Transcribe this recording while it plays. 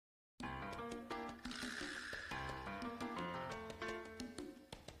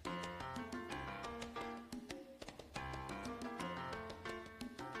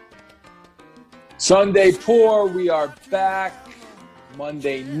Sunday Pour, we are back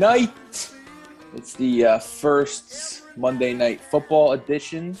Monday night. It's the first Monday Night Football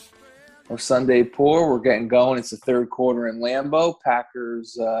edition of Sunday Pour. We're getting going. It's the third quarter in Lambeau.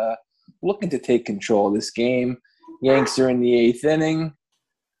 Packers looking to take control of this game. Yanks are in the eighth inning.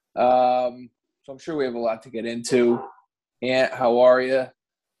 So I'm sure we have a lot to get into. Aunt, how are you?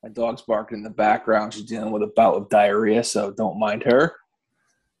 My dog's barking in the background. She's dealing with a bout of diarrhea, so don't mind her.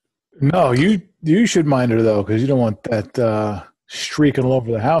 No, you should mind her, though, because you don't want that streaking all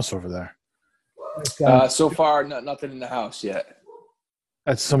over the house over there. So far, nothing in the house yet.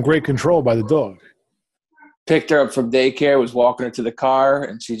 That's some great control by the dog. Picked her up from daycare, was walking her to the car,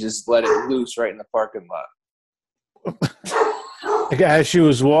 and she just let it loose right in the parking lot. Like, as she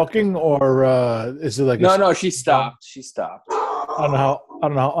was walking, or is it like No, she stopped. She stopped. I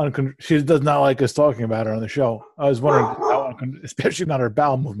don't know how she does not like us talking about her on the show. I was wondering especially not her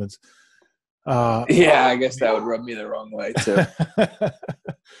bowel movements. Yeah, I guess that would rub me the wrong way too.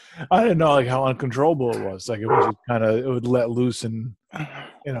 I didn't know how uncontrollable it was. Like it was just it would let loose and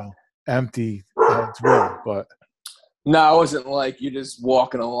empty its will. But no, it wasn't like you're just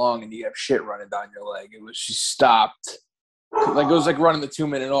walking along and you have shit running down your leg. It was she stopped. Like it was like running the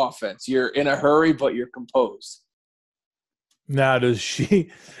 2-minute offense. You're in a hurry, but you're composed. Now, does she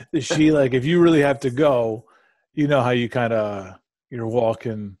like if you really have to go, how you you're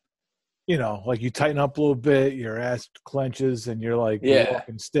walking, like you tighten up a little bit, your ass clenches and you're you're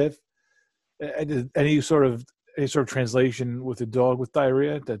walking stiff. Any sort of translation with the dog with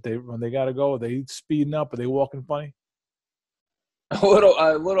diarrhea that when they gotta go, are they speeding up? Are they walking funny? A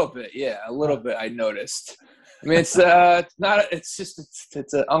little bit, yeah, a little bit. I noticed. I mean, it's not. It's just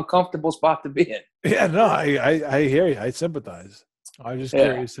it's an uncomfortable spot to be in. Yeah, no, I hear you. I sympathize. I'm just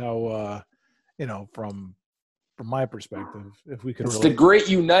curious how, from my perspective, if we can. It's the great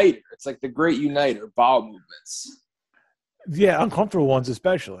uniter. It's like the great uniter, bowel movements. Yeah, uncomfortable ones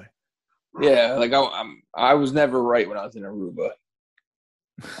especially. Yeah, like I was never right when I was in Aruba.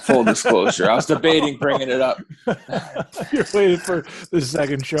 Full disclosure, I was debating bringing it up. You're waiting for the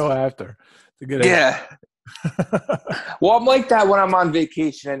second show after to get it. Yeah. Well, I'm like that when I'm on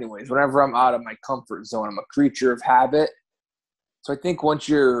vacation anyways. Whenever I'm out of my comfort zone, I'm a creature of habit. So I think once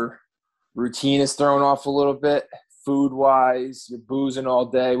your routine is thrown off a little bit, food-wise, you're boozing all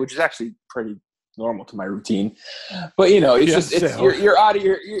day, which is actually pretty normal to my routine. But, you're out of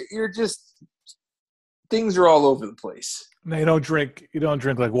you're just – things are all over the place. Now, you don't drink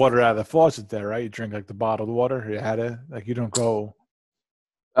like water out of the faucet there, right? You drink like the bottled water. You had it. Like you don't go –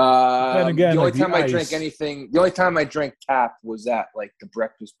 then again, the only time I drank tap was at like the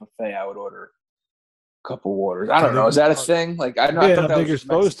breakfast buffet. I would order a couple waters. I don't know. Is that a thing? Like I don't think you're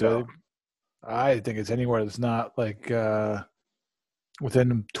supposed to. I think it's anywhere that's not like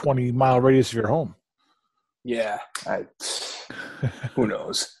within a 20-mile radius of your home. Yeah, who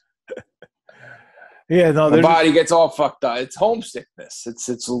knows? Yeah, no. The body gets all fucked up. It's homesickness.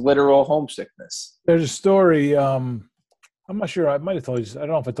 It's literal homesickness. There's a story. I'm not sure. I might have told you. I don't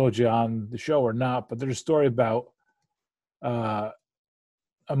know if I told you on the show or not, but there's a story about a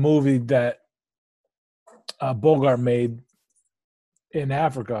movie that Bogart made in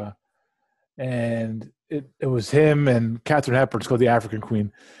Africa, and it was him and Katharine Hepburn. It's called The African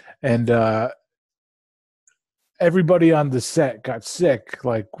Queen, and everybody on the set got sick,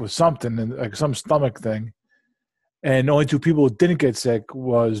 like with something, and like some stomach thing, and the only two people who didn't get sick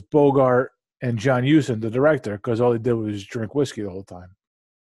was Bogart and John Huston, the director, because all he did was drink whiskey the whole time.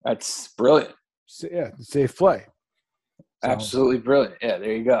 That's brilliant. So, yeah, safe play. Absolutely brilliant. Yeah,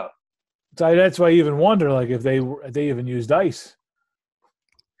 there you go. So that's why I even wonder, like, if they even used ice,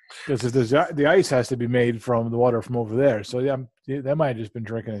 because if the ice has to be made from the water from over there, so yeah, they might have just been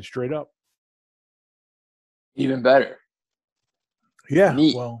drinking it straight up. Even better. Yeah.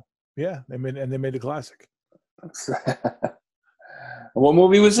 Neat. Well, yeah, they made a classic. What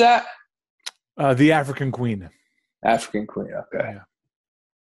movie was that? The African Queen. African Queen, okay. Yeah.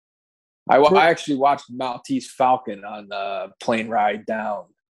 I actually watched Maltese Falcon on the plane ride down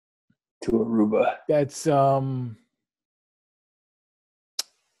to Aruba. That's yeah,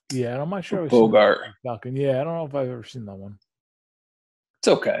 I'm not sure. Bogart. Falcon. Yeah, I don't know if I've ever seen that one. It's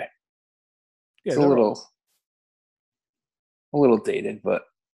okay. Yeah, it's a little dated, but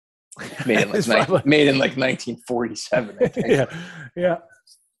made in made in 1947, I think. Yeah.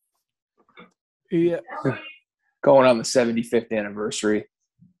 Going on the 75th anniversary.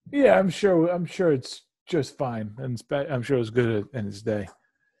 Yeah, I'm sure it's just fine, and I'm sure it was good in its day.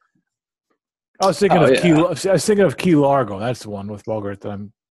 I was thinking of Key Largo. That's the one with Bogart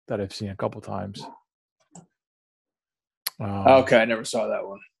that I've seen a couple times. Okay, I never saw that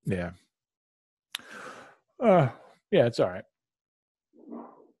one. Yeah. Yeah, it's all right.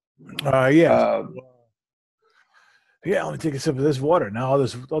 Yeah. Yeah, let me take a sip of this water. Now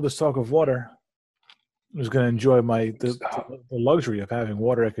all this talk of water, I'm just gonna enjoy the luxury of having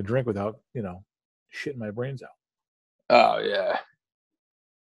water I can drink without, shitting my brains out. Oh yeah,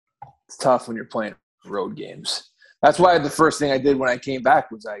 it's tough when you're playing road games. That's why the first thing I did when I came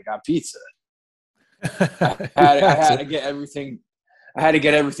back was I got pizza. I had to get everything. I had to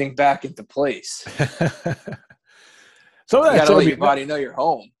get everything back into place. So you got to let your body know you're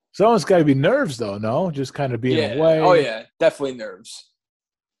home. Someone's got to be nerves, though. No, just kind of being away. Oh yeah, definitely nerves,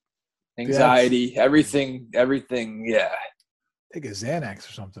 anxiety, everything. Yeah. Take a Xanax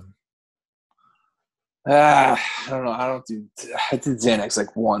or something. I don't know. I did Xanax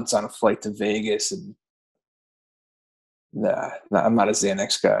like once on a flight to Vegas, and I'm not a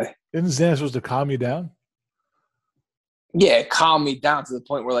Xanax guy. Isn't Xanax supposed to calm you down? Yeah, it calmed me down to the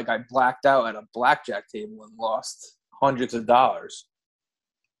point where like I blacked out at a blackjack table and lost hundreds of dollars.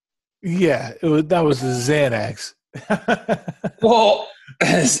 Yeah, that was the Xanax. Well,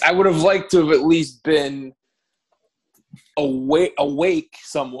 I would have liked to have at least been awake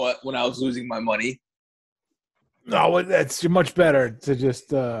somewhat when I was losing my money. No, that's much better to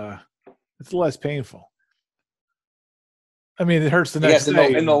just it's less painful. I mean, it hurts the next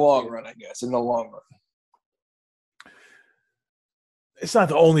day. In the long run, I guess. In the long run. It's not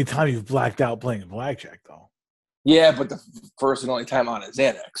the only time you've blacked out playing blackjack, though. Yeah, but the first and only time on a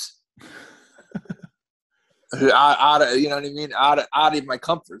Xanax. Out of, you know what I mean? Out of my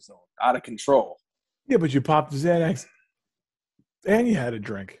comfort zone, out of control. Yeah, but you popped the Xanax and you had a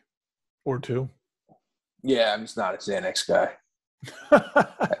drink or two. Yeah, I'm just not a Xanax guy.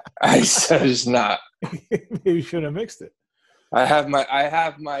 I'm just not. Maybe you should have mixed it. I have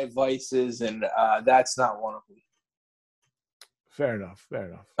my vices, and that's not one of them. Fair enough.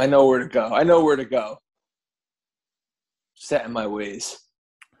 I know where to go. Set in my ways.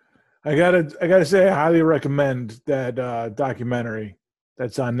 I gotta say, I highly recommend that documentary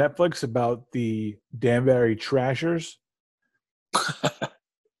that's on Netflix about the Danbury Trashers.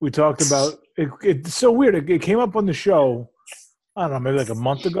 We talked about it. It's so weird. It came up on the show, I don't know, maybe like a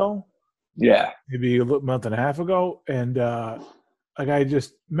month ago. Yeah. Maybe a month and a half ago. And like I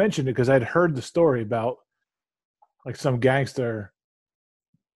just mentioned it because I'd heard the story about like some gangster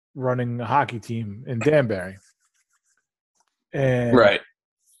running a hockey team in Danbury. And right.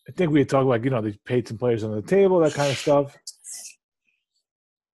 I think we had talked about, they paid some players on the table, that kind of stuff.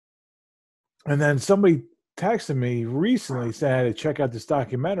 And then somebody texted me recently saying I had to check out this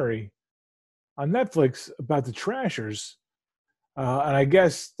documentary on Netflix about the Trashers. And I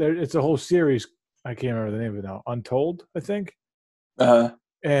guess it's a whole series. I can't remember the name of it now. Untold, I think. Uh-huh.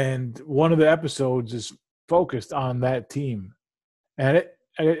 And one of the episodes is focused on that team. And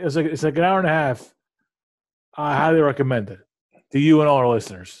it's like an hour and a half. I highly recommend it to you and all our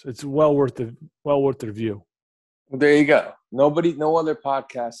listeners. It's well worth the review. Well, there you go. No other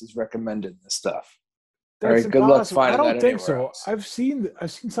podcast has recommended this stuff. That's all right, impossible. good luck finding that. I don't think so. Else. I've seen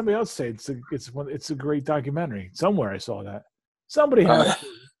somebody else say it's a great documentary. Somewhere I saw that. Somebody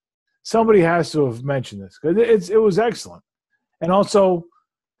has to have mentioned this because it was excellent. And also,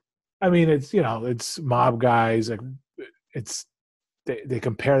 I mean, it's mob guys. Like they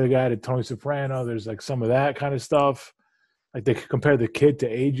compare the guy to Tony Soprano. There's like some of that kind of stuff. Like they compare the kid to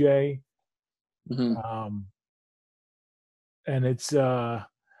AJ. Mm-hmm. And it's and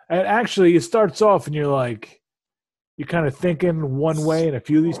actually it starts off and you're kind of thinking one way in a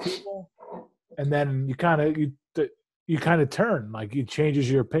few of these people, and then you kind of turn, like it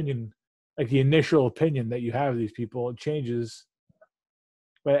changes your opinion, like the initial opinion that you have of these people, it changes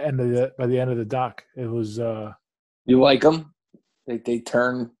by the end of the doc. It was you like them? They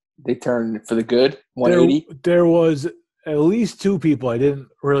turn for the good. 180. There was at least two people I didn't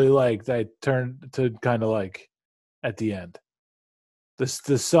really like that I turned to kind of like at the end. The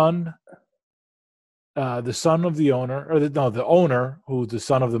son of the owner, the owner, who's the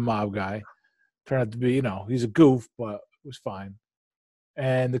son of the mob guy, turned out to be, he's a goof, but it was fine.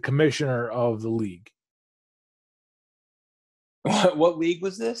 And the commissioner of the league. What league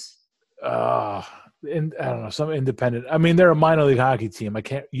was this? I don't know, some independent. I mean, they're a minor league hockey team.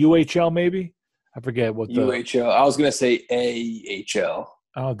 UHL maybe? I forget what the UHL. I was gonna say AHL.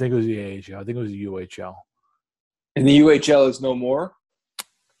 I don't think it was the AHL. I think it was the UHL. And the UHL is no more?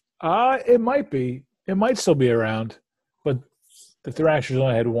 It might be. It might still be around, but the Thrashers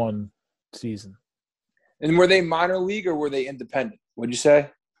only had one season. And were they minor league or were they independent? What'd you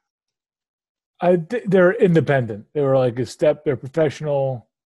say? They're independent. They were like they're professional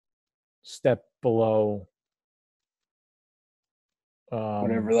step below.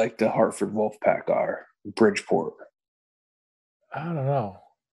 Whatever, like the Hartford Wolfpack are. Bridgeport. I don't know.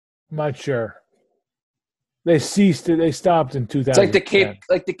 I'm not sure. They ceased it. They stopped in 2000. It's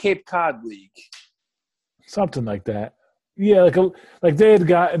like the Cape Cod League. Something like that. Yeah, like they had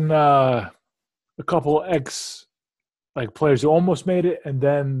gotten a couple players who almost made it, and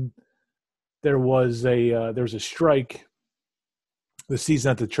then there was a strike the season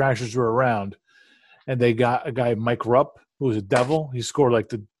that the Trashers were around, and they got a guy, Mike Rupp, who was a Devil. He scored like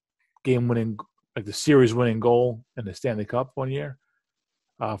the game-winning, like the series-winning goal in the Stanley Cup one year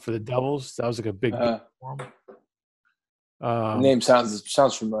for the Devils. That was like a big game for him. The name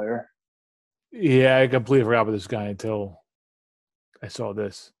sounds familiar. Yeah, I completely forgot about this guy until I saw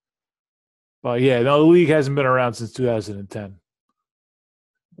this. But yeah, no, the league hasn't been around since 2010.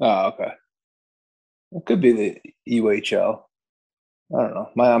 Oh, okay. It could be the UHL. I don't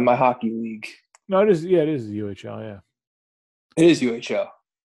know. My hockey league. No, it is. Yeah, it is the UHL. Yeah, it is UHL.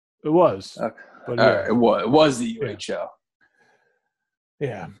 It was. Okay. But All yeah. right, it was the UHL.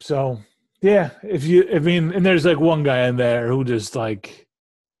 Yeah. So yeah, and there's like one guy in there who just like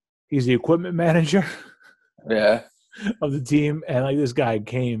he's the equipment manager. Yeah. Of the team, and like this guy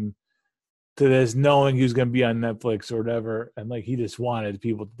came to this knowing he was going to be on Netflix or whatever, and like he just wanted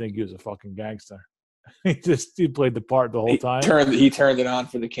people to think he was a fucking gangster. he played the part the whole time. He turned it on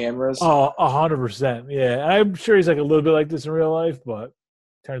for the cameras. Oh, 100%. Yeah, I'm sure he's like a little bit like this in real life, but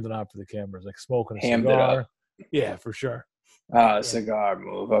turned it on for the cameras, like smoking a Hammed cigar. It up. Yeah, for sure. Cigar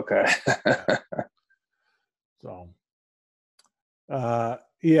move. Okay. So,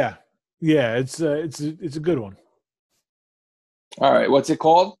 yeah, it's a good one. All right, what's it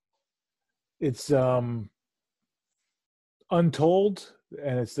called? It's Untold,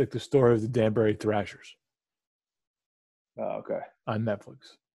 and it's like the story of the Danbury Thrashers. Oh, okay. On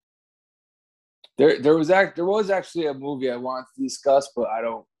Netflix. There was actually a movie I wanted to discuss, but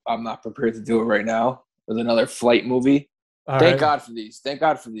I'm not prepared to do it right now. There's another flight movie. Thank God for these. Thank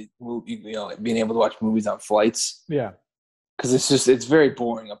God for the movie, being able to watch movies on flights. Yeah. Because it's very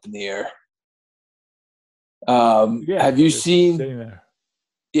boring up in the air. Have you seen? Sitting there.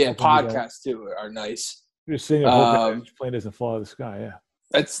 Yeah, podcasts too are nice. You're sitting there, plane doesn't fall out of the sky.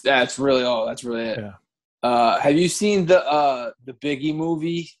 Yeah, that's really all. That's really it. Yeah. Have you seen the Biggie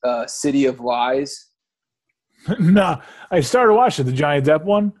movie, City of Lies? No, I started watching the Johnny Depp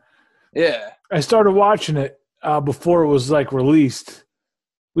one. Yeah, I started watching it before it was like released.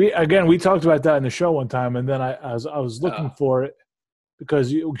 We talked about that in the show one time, and then I was looking for it.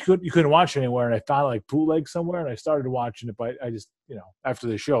 Because you couldn't watch it anywhere, and I found like bootleg somewhere, and I started watching it. But I just, after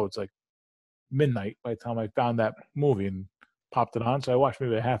the show, it's like midnight by the time I found that movie and popped it on. So I watched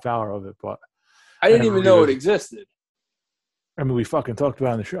maybe a half hour of it, but I didn't even know it existed. I mean, we fucking talked about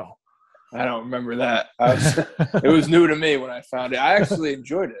it on the show. I don't remember that. It was new to me when I found it. I actually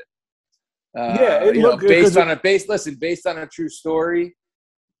enjoyed it. Based on a true story.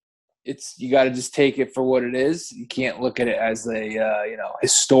 You got to just take it for what it is. You can't look at it as a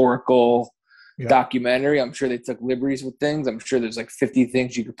historical documentary. I'm sure they took liberties with things. I'm sure there's like 50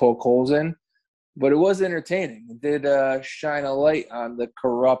 things you could poke holes in, but it was entertaining. It did shine a light on the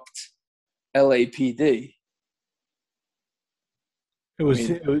corrupt LAPD. It was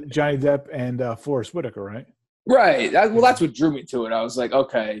Johnny Depp and Forrest Whitaker, right? Right. That's what drew me to it. I was like,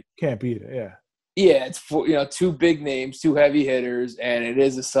 okay, can't beat it. Yeah. Yeah, it's two big names, two heavy hitters, and it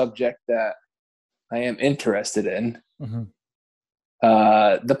is a subject that I am interested in. Mm-hmm.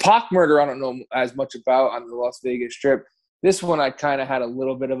 The Pac murder, I don't know as much about on the Las Vegas Strip. This one, I kind of had a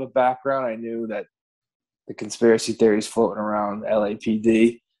little bit of a background. I knew that the conspiracy theories floating around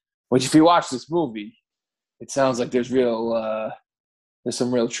LAPD, which if you watch this movie, it sounds like there's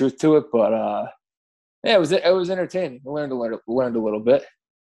some real truth to it. But it was entertaining. I learned a little bit.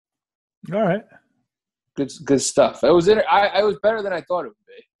 All right. Good stuff. It was I was better than I thought it would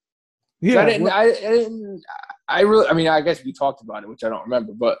be. Yeah, I guess we talked about it, which I don't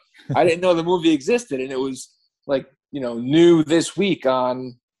remember, but I didn't know the movie existed, and it was like new this week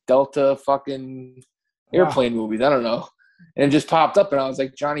on Delta fucking airplane movies. I don't know, and it just popped up, and I was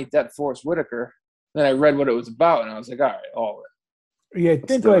like Johnny Depp, Forrest Whitaker. Then I read what it was about, and I was like, all right, all of it. Yeah, I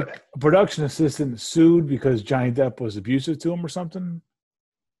think like a production assistant sued because Johnny Depp was abusive to him or something.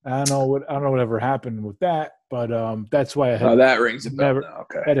 I don't know whatever happened with that, but that's why that rings a bell.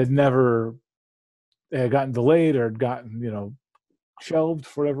 Okay, it had gotten delayed or had gotten shelved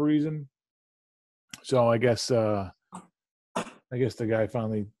for whatever reason. So I guess the guy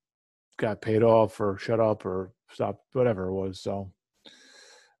finally got paid off or shut up or stopped, whatever it was. So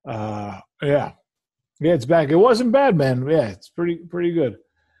yeah, it's back. It wasn't bad, man. Yeah, it's pretty good.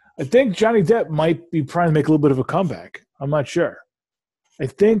 I think Johnny Depp might be trying to make a little bit of a comeback. I'm not sure. I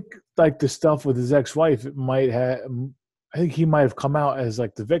think like the stuff with his ex-wife, it might have. I think he might have come out as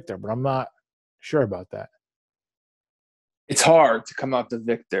like the victor, but I'm not sure about that. It's hard to come out the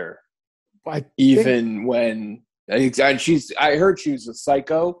victor, I think, even when and she's. I heard she was a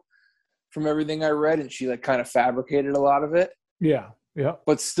psycho from everything I read, and she like kind of fabricated a lot of it. yeah, yeah.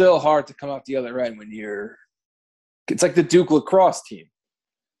 But still hard to come out the other end when you're. It's like the Duke lacrosse team.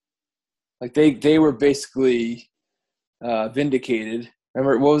 Like they were basically vindicated.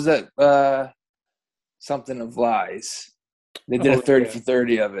 Remember what was that? Something of lies. They did a 30 for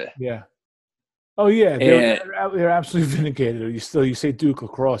 30 of it. Yeah. Oh yeah, And they're absolutely vindicated. You say Duke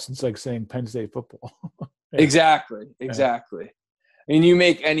lacrosse, it's like saying Penn State football. Yeah. exactly. I mean, you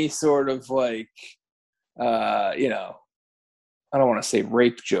make any sort of like, you know, I don't want to say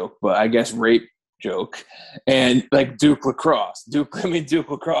rape joke, but I guess rape joke, and like Duke lacrosse. Duke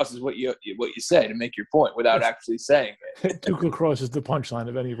lacrosse is what you say to make your point without actually saying it. Duke lacrosse is the punchline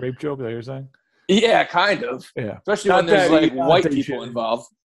of any rape joke that you're saying. Yeah, kind of. Yeah, Especially when there's like white people involved.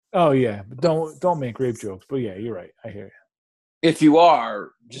 Oh yeah, but don't make rape jokes. But yeah, you're right. I hear you. If you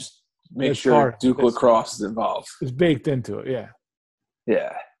are, just make sure Duke it's, lacrosse is involved. It's baked into it. Yeah.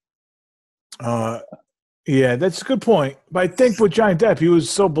 Yeah. Yeah, that's a good point. But I think with Johnny Depp, he was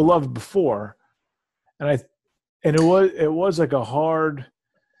so beloved before, and it was like a hard.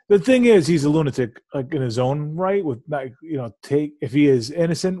 The thing is, he's a lunatic, like in his own right. With not, if he is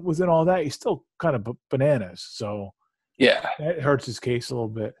innocent within all that, he's still kind of bananas. So yeah, that hurts his case a little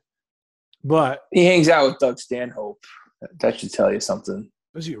bit. But he hangs out with Doug Stanhope. That should tell you something.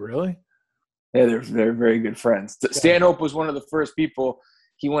 Was he really? Yeah, they're very good friends. Yeah. Stanhope was one of the first people.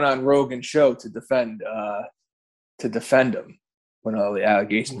 He went on Rogan's show to defend him when all the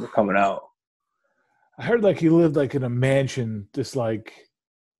allegations were coming out. I heard like he lived like in a mansion, just like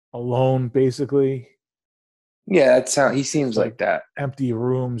alone, basically. Yeah, that's how he seems like that. Empty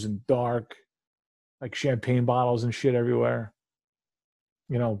rooms and dark, like champagne bottles and shit everywhere.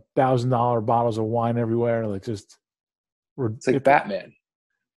 $1,000 bottles of wine everywhere. Like just, it's like Batman.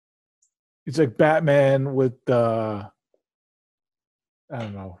 It's like Batman with I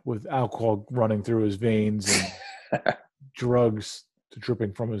don't know, with alcohol running through his veins and drugs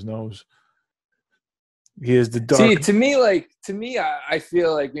dripping from his nose. He is the dark. See, to me, I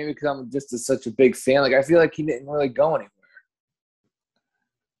feel like maybe because I'm just such a big fan, like I feel like he didn't really go anywhere.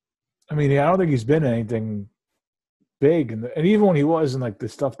 I mean, I don't think he's been anything big, and even when he was in like the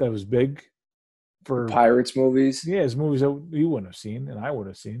stuff that was big for the Pirates movies, yeah, his movies that you wouldn't have seen and I would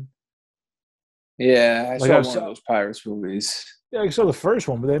have seen. Yeah, I saw one of those Pirates movies. Yeah, I saw the first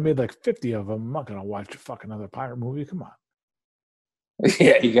one, but they made like 50 of them. I'm not gonna watch a fucking other pirate movie. Come on.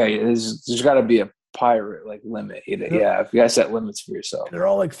 Yeah, there's got to be a pirate like limit. Yeah, if you guys set limits for yourself. They're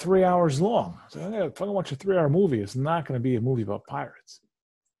all like 3 hours long. So I gotta fucking watch a 3-hour movie. It's not gonna be a movie about pirates.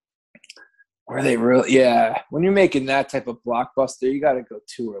 Were they really? Yeah, when you're making that type of blockbuster, you got to go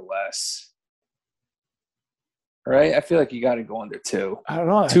 2 or less. Right? I feel like you got to go under 2. I don't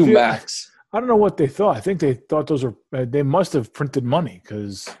know. 2 max. I don't know what they thought. I think they thought those were. They must have printed money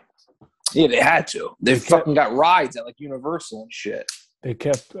because. Yeah, they had to. They fucking got rides at like Universal and shit. They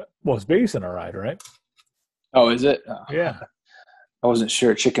kept. Well, it's based on a ride, right? Oh, is it? Oh. Yeah. I wasn't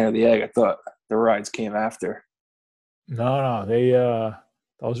sure. Chicken or the egg. I thought the rides came after. No. They.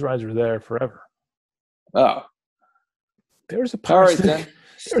 Those rides were there forever. Oh. There's a Pirates. All right, then.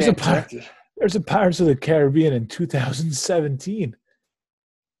 There's a Pirates of the Caribbean in 2017.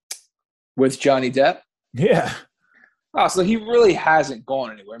 With Johnny Depp? Yeah. Oh, so he really hasn't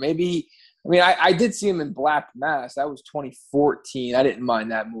gone anywhere. Maybe, I did see him in Black Mass. That was 2014. I didn't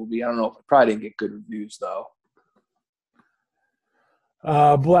mind that movie. I don't know if it probably didn't get good reviews, though.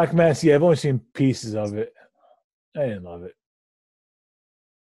 Black Mass, yeah, I've only seen pieces of it. I didn't love it.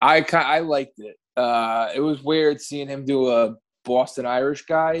 I liked it. It was weird seeing him do a Boston Irish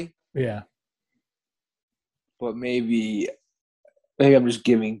guy. Yeah. But maybe I'm just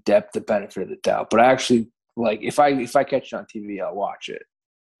giving Depp the benefit of the doubt. But I actually if I catch it on TV, I'll watch it.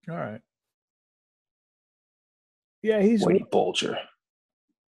 All right. Yeah, he's Whitey Bulger.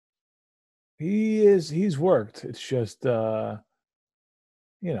 He's worked. It's just nothing.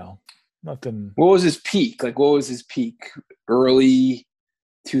 What was his peak? Like, what was his peak? Early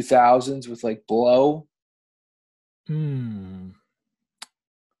 2000s with like Blow? No,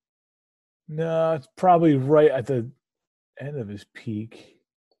 it's probably right at the end of his peak.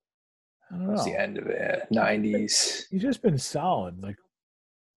 I don't know. That's the end of it. 90s. He's just been solid. Like,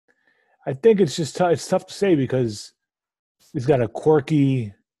 I think it's just it's tough to say because he's got a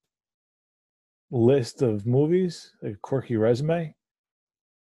quirky list of movies, like a quirky resume.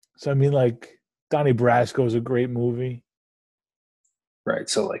 So I mean, like Donnie Brasco is a great movie. Right.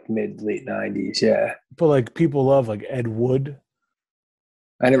 So like late 90s. Yeah. But like people love like Ed Wood.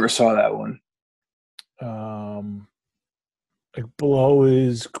 I never saw that one. Um, like Blow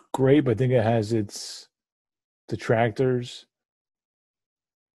is great, but I think it has its detractors.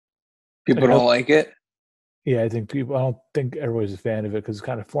 People don't like it. Yeah, I don't think everybody's a fan of it because it's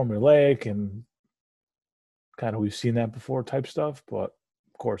kind of formulaic and kind of we've seen that before type stuff. But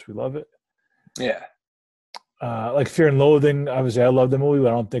of course, we love it. Yeah. Like Fear and Loathing, obviously, I love the movie, but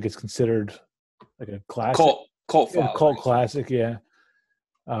I don't think it's considered like a classic, Cult yeah, following. cult classic. Yeah.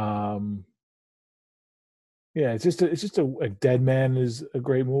 Yeah, it's just a Dead Man is a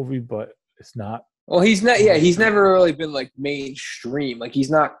great movie, but it's not. Well, he's not. Yeah, he's never really been like mainstream. Like he's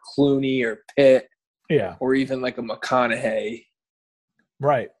not Clooney or Pitt. Yeah. Or even like a McConaughey.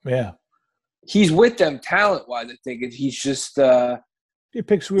 Right. Yeah. He's with them talent wise. I think he's just. He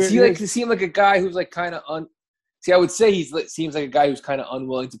picks weird. Does he like to seem like a guy who's like kind of See, I would say seems like a guy who's kind of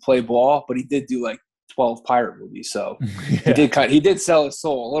unwilling to play ball, but he did do like 12 pirate movies, so yeah. he did sell his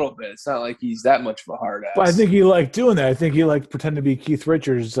soul a little bit. It's not like he's that much of a hard ass. But I think he liked doing that. I think he liked pretending to be Keith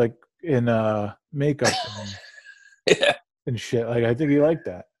Richards, like in makeup yeah. and shit. Like I think he liked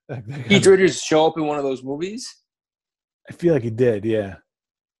that. Keith Richards show up in one of those movies? I feel like he did, yeah.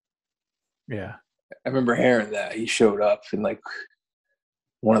 Yeah. I remember hearing that. He showed up in like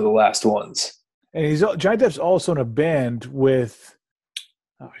one of the last ones. And Johnny Depp's also in a band with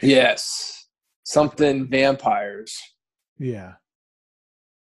yes. Something Vampires. Yeah.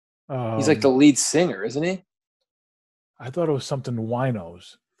 He's like the lead singer, isn't he? I thought it was something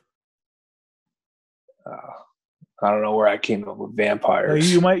Winos. I don't know where I came up with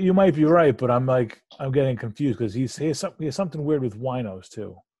Vampires. You might be right, but I'm getting confused because he has something weird with Winos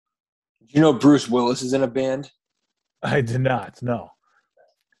too. You know Bruce Willis is in a band? I did not. No.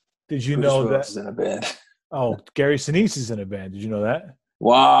 Did you Bruce know Willis that? is in a band. Oh, Gary Sinise is in a band. Did you know that?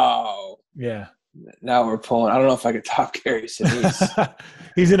 Wow. Yeah. Now we're pulling. I don't know if I could top Gary Sinise.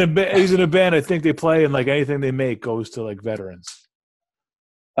 He's in a band. I think they play and like anything they make goes to like veterans.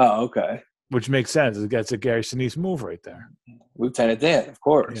 Oh, okay. Which makes sense. That's a Gary Sinise move right there. Lieutenant Dan, of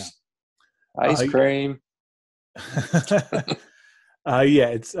course. Yeah. Ice cream. Yeah,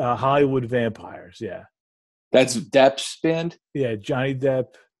 it's Hollywood Vampires. Yeah. That's Depp's band? Yeah, Johnny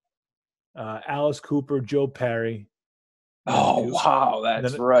Depp, Alice Cooper, Joe Perry. Oh, wow.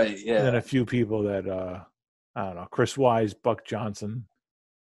 That's right. Yeah. And then a few people that, I don't know, Chris Wise, Buck Johnson,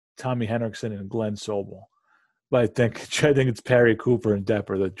 Tommy Henriksen, and Glenn Sobel. But I think it's Perry, Cooper, and Depp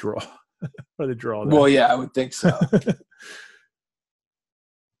are the draw. Well, yeah, I would think so.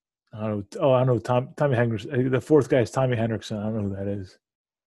 I don't know. Tommy Henriksen. The fourth guy is Tommy Henriksen. I don't know who that is.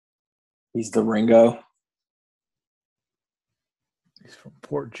 He's the Ringo. He's from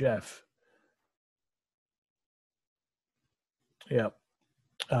Port Jeff. Yep.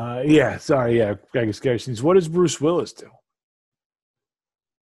 Yeah. Sorry. Yeah. I guess Gary Sinise. What does Bruce Willis do?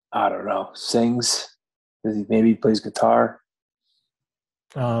 I don't know. Sings. Does he maybe plays guitar?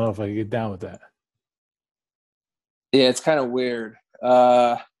 I don't know if I can get down with that. Yeah, it's kind of weird.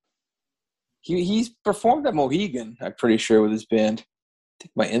 He's performed at Mohegan, I'm pretty sure, with his band. I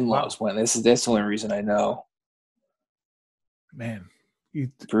think my in-laws went. That's the only reason I know. Man.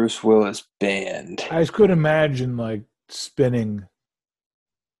 Bruce Willis band. I just couldn't imagine like spinning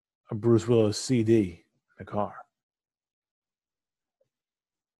a Bruce Willis CD in the car.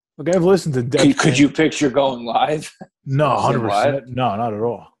 Look, I've listened to Depp. Could you picture going live? No, 100%. No, not at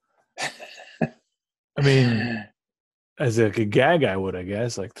all. I mean, as a gag, I would, I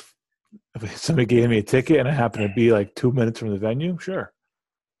guess. Like, if somebody gave me a ticket and I happened to be like 2 minutes from the venue, sure.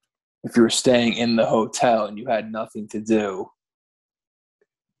 If you were staying in the hotel and you had nothing to do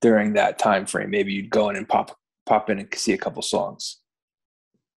during that time frame, maybe you'd go in and pop in and see a couple songs.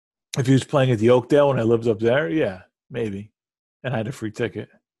 If he was playing at the Oakdale when I lived up there, yeah, maybe. And I had a free ticket.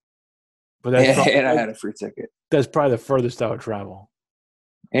 But that's and I had a free ticket. That's probably the furthest I would travel.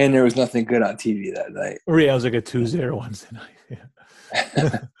 And there was nothing good on TV that night. Or yeah, it was like a Tuesday or Wednesday night.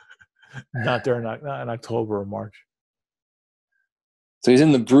 Yeah. not in October or March. So he's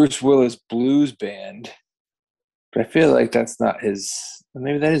in the Bruce Willis Blues Band. But I feel like that's not his.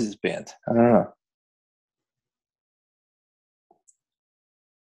 Maybe that is his band. I don't know.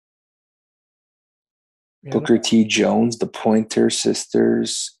 Yeah, Booker T. Jones, the Pointer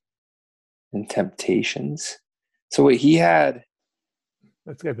Sisters, and Temptations. So wait, he had.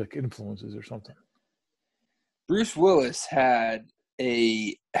 That's got to be like influences or something. Bruce Willis had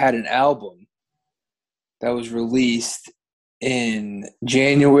an album that was released in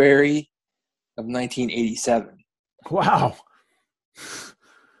January of 1987. Wow.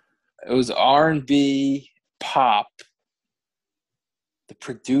 It was R&B, pop,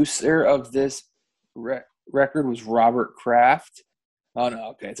 producer of this record was Robert Kraft. Oh,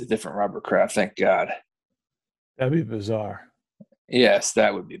 no. Okay. It's a different Robert Kraft. Thank God. That'd be bizarre. Yes,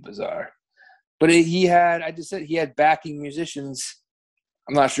 that would be bizarre. But he had backing musicians.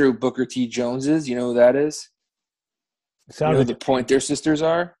 I'm not sure who Booker T. Jones is. You know who that is? You know who the Pointer Sisters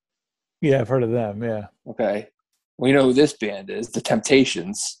are? Yeah, I've heard of them, yeah. Okay. Well, you know who this band is, The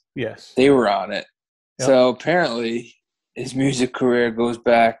Temptations. Yes. They were on it. Yep. So apparently his music career goes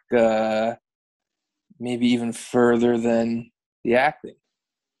back maybe even further than the acting.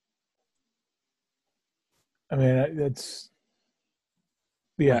 I mean, that's –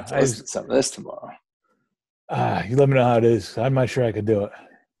 yeah. I listen to some of this tomorrow. You let me know how it is. I'm not sure I could do it.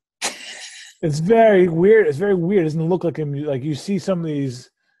 It's very weird. It's very weird. It doesn't look like him. Like you see some of these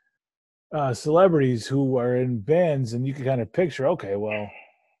celebrities who are in bands, and you can kind of picture, okay, well,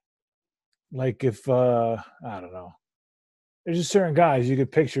 like if I don't know, there's just certain guys you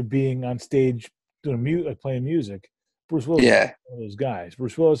could picture being on stage doing like playing music. Bruce Willis, is one of those guys.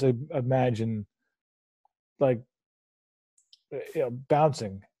 Bruce Willis, I imagine, like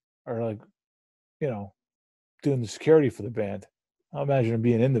bouncing or like doing the security for the band. I imagine him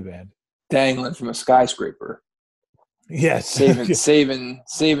being in the band. Dangling from a skyscraper. Yes. Saving the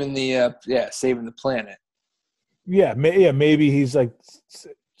planet. Yeah, maybe he's like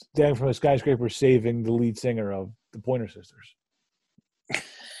dangling from a skyscraper saving the lead singer of the Pointer Sisters.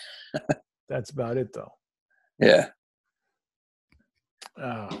 That's about it, though. Yeah.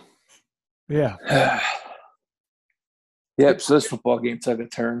 Yeah. Yep, so this football game took a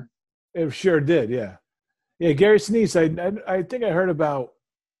turn. It sure did, yeah. Yeah, Gary Sinise, I think I heard about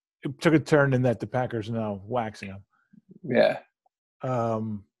it took a turn in that the Packers are now waxing him. Yeah. That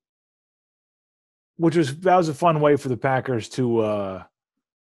was a fun way for the Packers to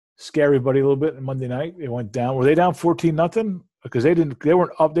scare everybody a little bit on Monday night. They went down. Were they down 14-0? Because they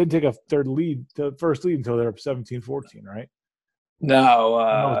weren't up. They didn't take a first lead until they were up 17-14, right? No.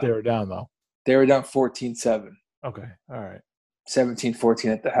 I don't know if they were down though. They were down 14-7. Okay. All right.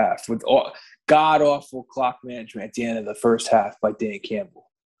 17-14 at the half with god-awful clock management at the end of the first half by Dan Campbell.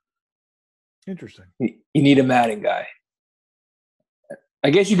 Interesting. You need a Madden guy. I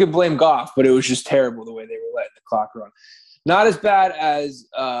guess you could blame Goff, but it was just terrible the way they were letting the clock run. Not as bad as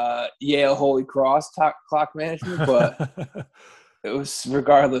Yale Holy Cross clock management, but it was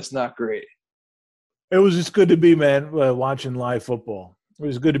regardless not great. It was just good to be, man, watching live football. It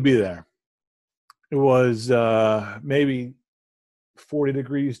was good to be there. It was maybe 40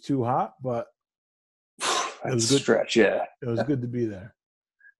 degrees too hot, but it was a good stretch. Yeah, it was good to be there.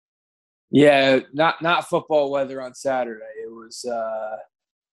 Yeah, not football weather on Saturday. It was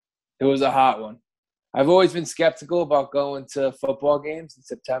a hot one. I've always been skeptical about going to football games in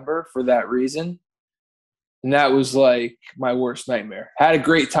September for that reason, and that was like my worst nightmare. Had a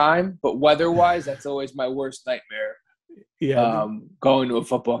great time, but weather-wise, that's always my worst nightmare. Yeah, going to a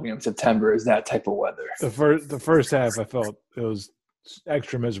football game in September is that type of weather. The first half, I felt it was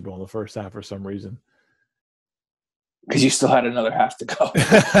extra miserable in the first half for some reason. Because you still had another half to go.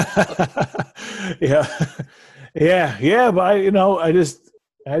 yeah. But I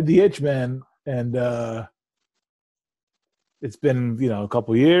had the itch, man, and it's been a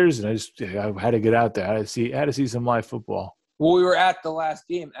couple of years, and I had to get out there. I had to see some live football. Well, we were at the last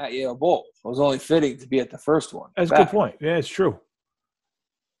game at Yale Bowl. It was only fitting to be at the first one. That's a good point. Yeah, it's true.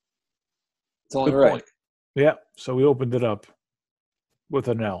 It's only right. Point. Yeah, so we opened it up with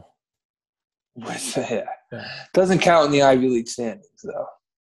an L. Yeah. Doesn't count in the Ivy League standings, though.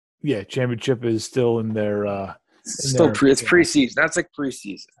 Yeah, championship is still in their it's preseason. That's like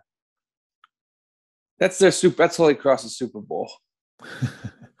preseason. That's their That's Holy Cross's Super Bowl.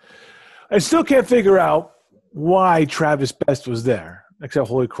 I still can't figure out why Travis Best was there, except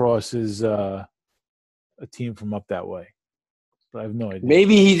Holy Cross is a team from up that way. But I have no idea.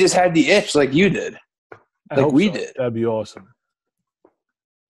 Maybe he just had the itch like you did. Like we did. That'd be awesome.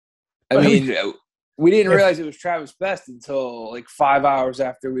 I mean, we didn't realize it was Travis Best until like 5 hours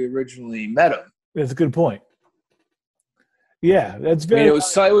after we originally met him. That's a good point. Yeah, that's very. It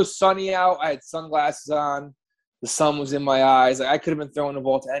was sunny out. I had sunglasses on. The sun was in my eyes. I could have been throwing the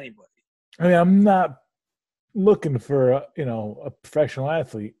ball to anybody. I mean, I'm not looking for a professional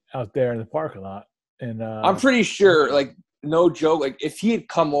athlete out there in the parking lot, and I'm pretty sure, like, no joke, like if he had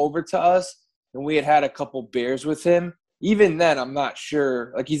come over to us and we had a couple beers with him, even then, I'm not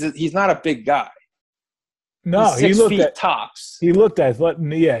sure. Like he's not a big guy. No, he looked at tops. He looked athletic.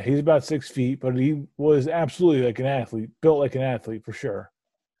 Yeah, he's about 6 feet, but he was absolutely like an athlete, built like an athlete for sure.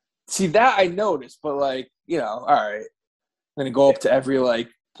 See, that I noticed, but all right, I'm gonna go up to every like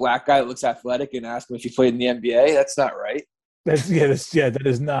black guy that looks athletic and ask him if he played in the NBA. That's not right. That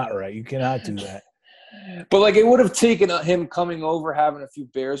is not right. You cannot do that. But like, it would have taken him coming over, having a few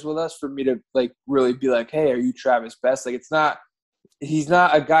beers with us, for me to like really be like, "Hey, are you Travis Best?" Like, he's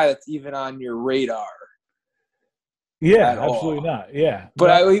not a guy that's even on your radar. Yeah, absolutely not. Yeah, but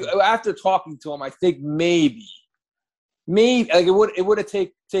after talking to him, I think maybe like it would have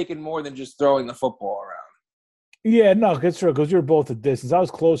taken more than just throwing the football around. Yeah, no, that's true, because you're both at distance. I was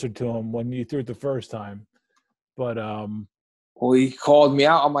closer to him when you threw it the first time, but well, he called me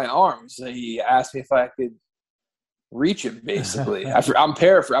out on my arms. He asked me if I could reach him. Basically, I'm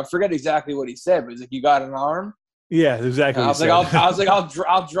paraphrasing. I forget exactly what he said, but he's like, "You got an arm?" Yeah, exactly. I was like,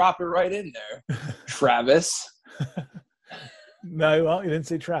 I'll drop it right in there, Travis. No, well, you didn't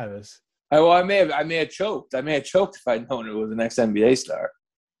say Travis. I may have choked. I may have choked if I'd known it was the next NBA star.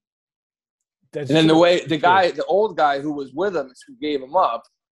 And then the old guy who was with him, who gave him up,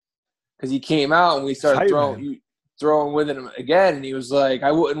 because he came out and we started throwing with him again, and he was like,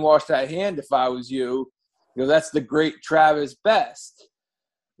 "I wouldn't wash that hand if I was you." You know, that's the great Travis Best.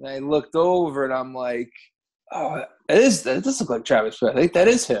 And I looked over and I'm like, "Oh, that does look like Travis Best. I think that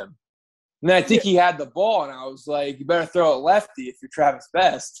is him." And then I think he had the ball, and I was like, "You better throw it lefty if you're Travis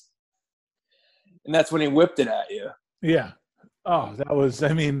Best." And that's when he whipped it at you. Yeah. Oh, that was,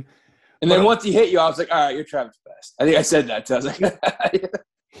 I mean. And then once he hit you, I was like, "All right, you're Travis Best." I think I said that too. I was like,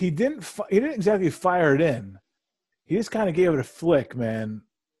 he didn't exactly fire it in. He just kind of gave it a flick, man.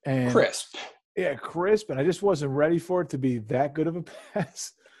 And crisp. Yeah, crisp. And I just wasn't ready for it to be that good of a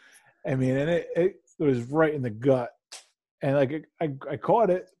pass. I mean, and it was right in the gut. And like I caught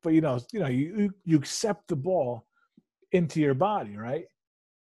it, but you accept the ball into your body, right?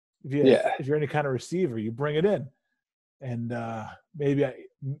 If you're any kind of receiver, you bring it in. And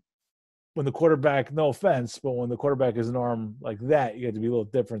when the quarterback, no offense, but when the quarterback is an arm like that, you have to be a little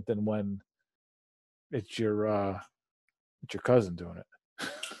different than when it's your cousin doing it.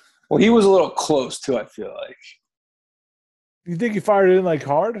 Well, he was a little close too, I feel like. You think he fired it in like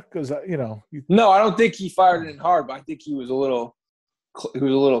hard? Because No, I don't think he fired it in hard, but I think he was a little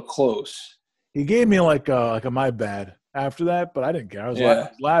close. He gave me like a my bad after that, but I didn't care. I was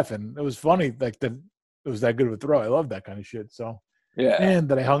laughing. It was funny, like that. It was that good of a throw. I love that kind of shit. So and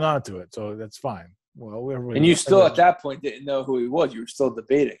that I hung on to it, so that's fine. Well, and you still at that point didn't know who he was. You were still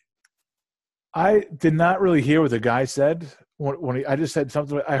debating. I did not really hear what the guy said when I just said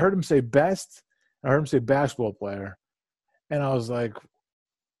something. I heard him say best. I heard him say basketball player, and I was like,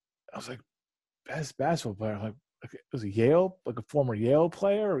 best basketball player. Like was it Yale, like a former Yale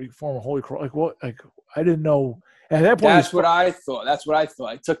player or former Holy Cross? Like what? Like I didn't know. And at that point, that's what I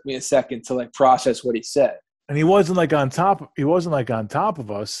thought. It took me a second to like process what he said. And he wasn't like on top. He wasn't like on top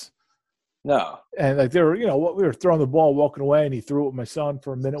of us. No. And like they were, we were throwing the ball, walking away, and he threw it with my son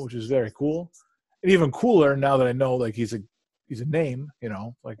for a minute, which was very cool. And even cooler now that I know like he's a name,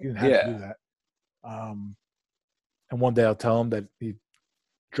 like he didn't have to do that. And one day I'll tell him that he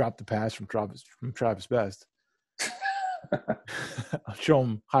dropped the pass from Travis Best. I'll show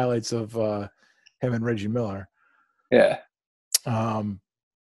him highlights of him and Reggie Miller. Yeah. But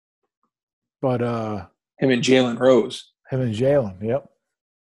him and Jalen Rose. Yep.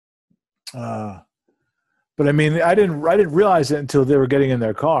 But I mean, I didn't realize it until they were getting in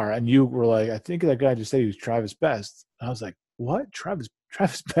their car, and you were like, "I think that guy just said he was Travis Best." And I was like, "What? Travis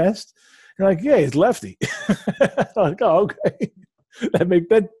Best?" You're like, "Yeah, he's lefty." I'm like, "Oh, okay."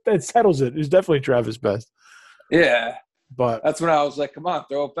 That settles it. It's definitely Travis Best. Yeah, but that's when I was like, "Come on,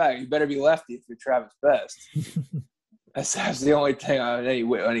 throw it back. You better be lefty if you're Travis Best." That's the only thing.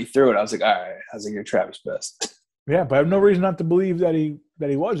 When he threw it, I was like, "All right." I was like, "You're Travis Best." Yeah, but I have no reason not to believe that he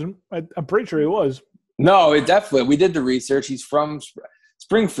wasn't. I'm pretty sure he was. No, it definitely. We did the research. He's from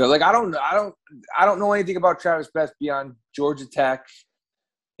Springfield. Like I don't know anything about Travis Best beyond Georgia Tech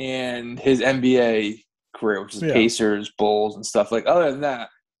and his NBA career, which is Pacers, Bulls, and stuff. Like other than that,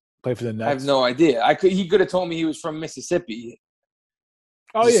 play for the Nets. I have no idea. He could have told me he was from Mississippi.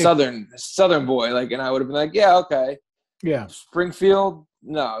 Oh yeah, Southern boy. Like, and I would have been like, yeah, okay. Yeah, Springfield.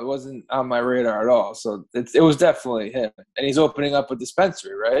 No, it wasn't on my radar at all. So it was definitely him. And he's opening up a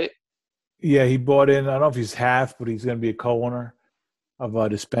dispensary, right? Yeah, he bought in. I don't know if he's half, but he's going to be a co-owner of a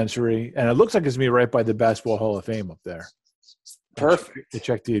dispensary. And it looks like it's going to be right by the Basketball Hall of Fame up there. Perfect. To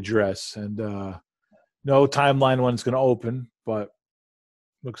check the address. And no timeline when it's going to open, but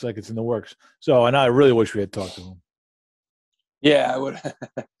looks like it's in the works. So, and I really wish we had talked to him. Yeah, I would.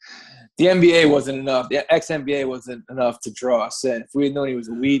 The NBA wasn't enough. The ex-NBA wasn't enough to draw us in. If we had known he was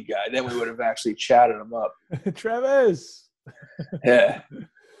a weed guy, then we would have actually chatted him up. Travis. Yeah.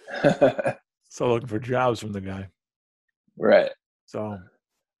 So looking for jobs from the guy. Right. So,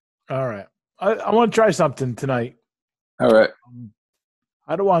 all right. I want to try something tonight. All right.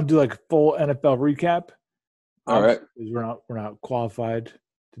 I don't want to do like a full NFL recap. All right. Because we're not qualified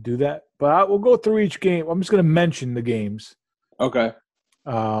to do that. But we'll go through each game. I'm just going to mention the games. Okay.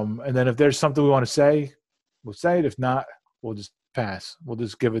 And then if there's something we want to say, we'll say it. If not, we'll just pass. We'll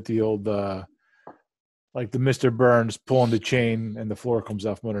just give it the old, like the Mr. Burns pulling the chain and the floor comes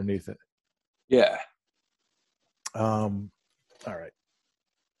off from underneath it. Yeah. All right.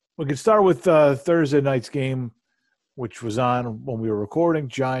 We can start with Thursday night's game, which was on when we were recording.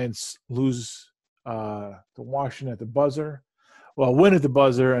 Giants lose to Washington at the buzzer. Well, win at the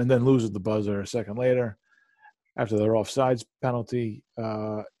buzzer and then lose at the buzzer a second later after their offsides penalty.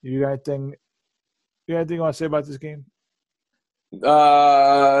 You got anything you want to say about this game?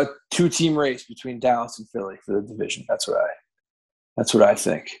 Two-team race between Dallas and Philly for the division. That's what I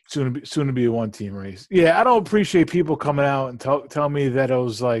think. Soon to be a one-team race. Yeah, I don't appreciate people coming out and tell me that it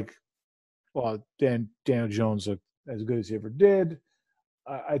was like, well, Daniel Jones looked as good as he ever did.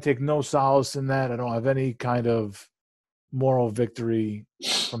 I take no solace in that. I don't have any kind of moral victory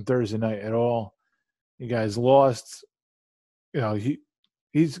from Thursday night at all. You guys lost. You know,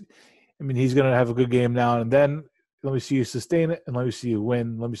 he's going to have a good game now and then. Let me see you sustain it, and let me see you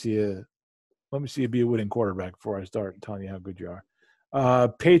win. Let me see you be a winning quarterback before I start telling you how good you are.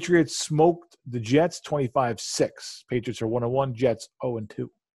 Patriots smoked the Jets 25-6. Patriots are 1-1. Jets 0-2.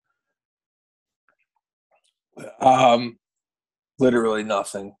 Literally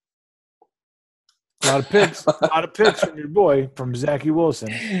nothing. A lot of picks from your boy, from Zachy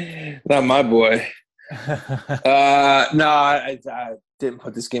Wilson. Not my boy. No, I didn't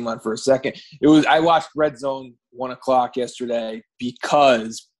put this game on for a second. I watched Red Zone 1:00 yesterday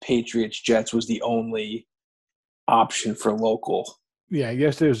because Patriots Jets was the only option for local. Yeah,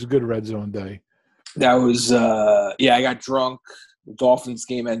 yesterday was a good Red Zone day. That was I got drunk. The Dolphins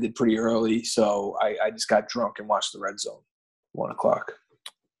game ended pretty early, so I just got drunk and watched the Red Zone 1:00.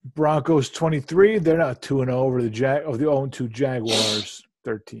 Broncos 23. They're not 2-0 over the 0-2 Jaguars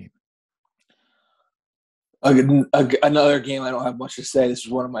 13. Another game I don't have much to say. This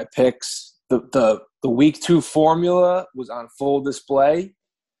was one of my picks. The week 2 formula was on full display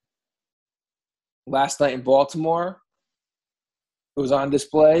last night in Baltimore. It was on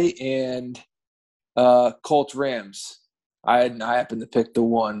display, and Colts Rams. I happened to pick the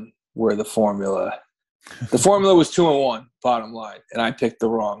one where the formula was 2-1 bottom line, and I picked the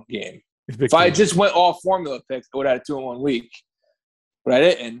wrong game. If I just went all formula picks, I would have had a 2-1 week, but I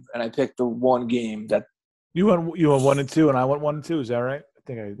didn't, and I picked the one game that. You went 1-2, and I went 1-2. Is that right?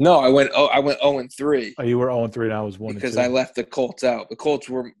 No, I went 0-3. Oh, you were 0-3, and I was 1-2 because I left the Colts out. The Colts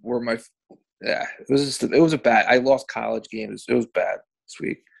were my. Yeah, it was a bad. I lost college games. It was bad this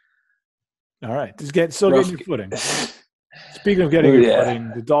week. All right, getting your footing. Speaking of getting your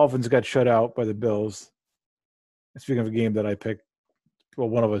footing, the Dolphins got shut out by the Bills. Speaking of a game that I picked, well,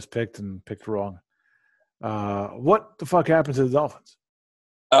 one of us picked and picked wrong. What the fuck happened to the Dolphins?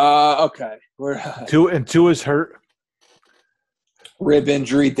 Okay. Two is hurt. Rib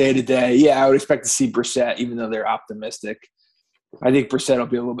injury day to day. Yeah, I would expect to see Brissett, even though they're optimistic. I think Brissett will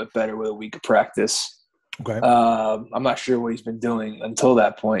be a little bit better with a week of practice. Okay. I'm not sure what he's been doing until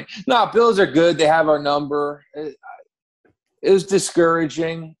that point. No, Bills are good. They have our number. It was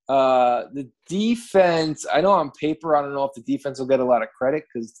discouraging. The defense, I know on paper, I don't know if the defense will get a lot of credit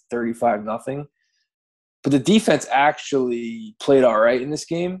because it's 35-0. But the defense actually played all right in this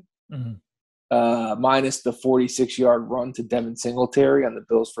game, minus the 46-yard run to Devin Singletary on the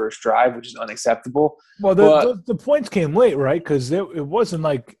Bills' first drive, which is unacceptable. Well, the points came late, right? Because it wasn't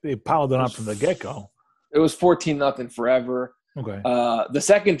like they piled it on from the get-go. It was 14-0 forever. Okay. The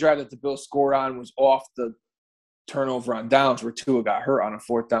second drive that the Bills scored on was off the turnover on downs where Tua got hurt on a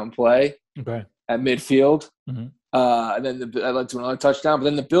 4th down play at midfield. Mm-hmm. And then that led to another touchdown. But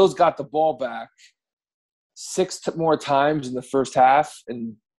then the Bills got the ball back 6 more times in the first half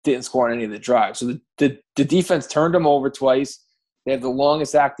and didn't score on any of the drives. So the defense turned them over twice. They have the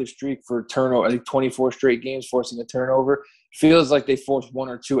longest active streak for turnover, I think 24 straight games forcing a turnover. Feels like they force 1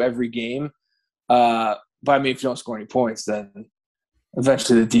 or 2 every game. But I mean, if you don't score any points, then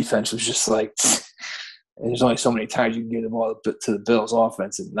eventually the defense was just like, there's only so many times you can give the ball to the Bills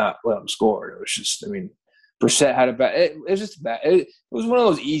offense and not let them score. It was just, I mean, Brissett had a bad – it was just bad. It was one of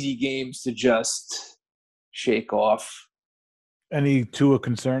those easy games to just shake off. Any Tua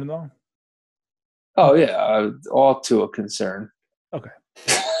concern, though? Oh, yeah, all Tua concern. Okay.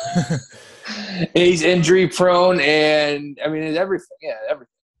 He's injury-prone, and, I mean, it's everything. Yeah, everything.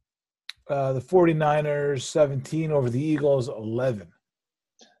 The 49ers, 17 over the Eagles, 11.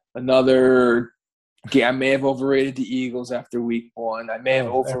 Another I may have overrated the Eagles after week 1. I may have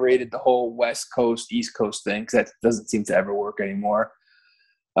overrated the whole West Coast, East Coast thing because that doesn't seem to ever work anymore.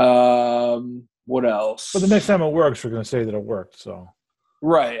 What else? But the next time it works, we're going to say that it worked. So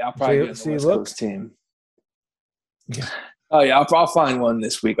right, I'll probably get the West Coast team. Yeah. Oh yeah, I'll find one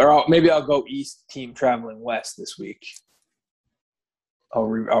this week, or maybe I'll go East team traveling West this week. I'll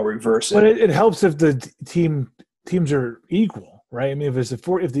reverse it. But it helps if the teams are equal, right? I mean, if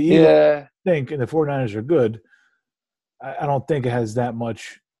the Eagles think and the 49ers are good, I don't think it has that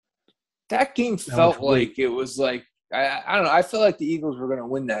much. That game felt like it was like I don't know. I felt like the Eagles were going to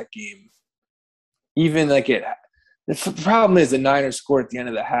win that game. Even like it. The problem is the Niners scored at the end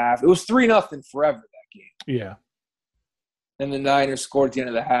of the half. It was 3-0 forever that game. Yeah. And the Niners scored at the end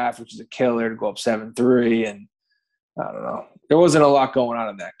of the half, which is a killer to go up 7-3. And I don't know. There wasn't a lot going on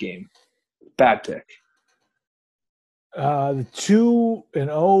in that game. Bad pick. The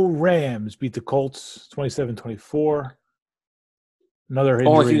 2-0 Rams beat the Colts 27-24. Another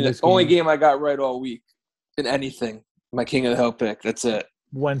injury. Only game I got right all week in anything. My King of the Hill pick. That's it.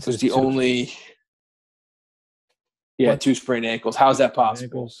 Wentz is the only. Yeah, 2 sprained ankles. How's that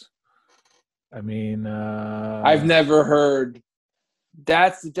possible? I mean, I've never heard.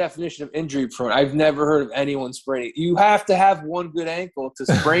 That's the definition of injury prone. I've never heard of anyone spraining. You have to have one good ankle to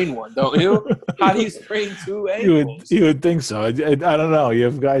sprain one, don't you? How do you sprain 2 ankles? You would think so. I don't know. You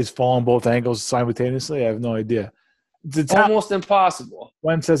have guys fall on both ankles simultaneously. I have no idea. It's almost impossible.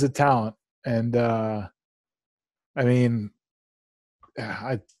 Wentz has a talent, and I mean,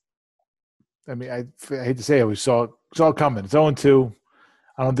 I hate to say it, we saw it coming. It's 0-2.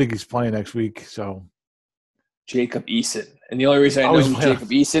 I don't think he's playing next week. So Jacob Eason, and the only reason I know who Jacob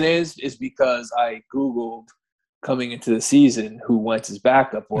Eason is because I Googled coming into the season who Wentz's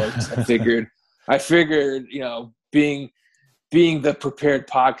backup was. I figured, being the prepared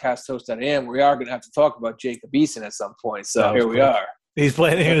podcast host that I am, we are going to have to talk about Jacob Eason at some point. So here we are. He's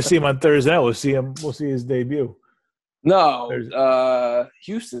playing. You're going to see him on Thursday. We'll see his debut. No,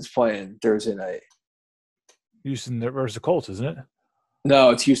 Houston's playing Thursday night. Houston versus the Colts, isn't it?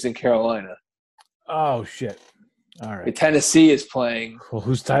 No, it's Houston, Carolina. Oh shit! All right. Tennessee is playing. Well,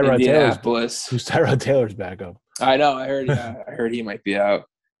 who's Tyrod Taylor's? Who's Tyrod Taylor's backup? I know. I heard he might be out.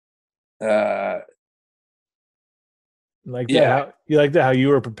 Like that? You like that? How you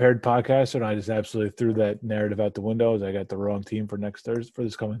were a prepared podcaster, and I just absolutely threw that narrative out the window as I got the wrong team for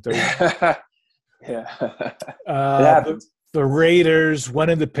this coming Thursday. Yeah. It happens. The Raiders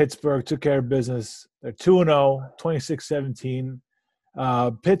went into Pittsburgh, took care of business. They're 2-0, 26-17.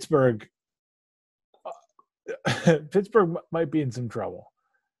 Pittsburgh might be in some trouble.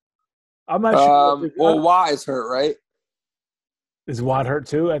 I'm not sure. Well, Watt is hurt, right? Is Watt hurt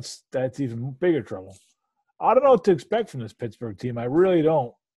too? That's even bigger trouble. I don't know what to expect from this Pittsburgh team. I really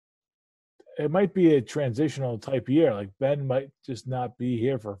don't. It might be a transitional type year. Like Ben might just not be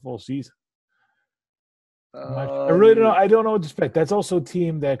here for a full season. I really don't know. I don't know what to expect. That's also a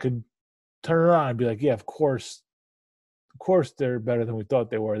team that could turn around and be like, yeah, of course they're better than we thought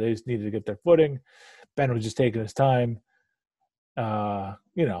they were. They just needed to get their footing. Ben was just taking his time. It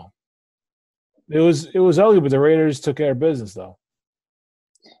was ugly, but the Raiders took care of business though.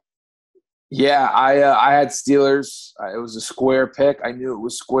 Yeah, I had Steelers. It was a square pick. I knew it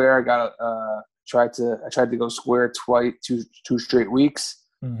was square. I got tried to go square twice, two straight weeks.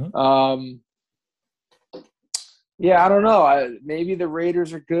 Mm-hmm. Yeah, I don't know. Maybe the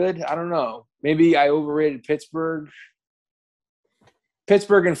Raiders are good. I don't know. Maybe I overrated Pittsburgh.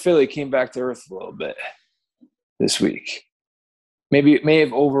 Pittsburgh and Philly came back to earth a little bit this week. Maybe it may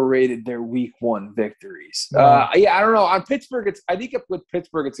have overrated their week 1 victories. Yeah, I don't know. On Pittsburgh, I think with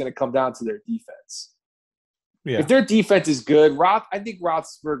Pittsburgh, it's going to come down to their defense. Yeah. If their defense is good, I think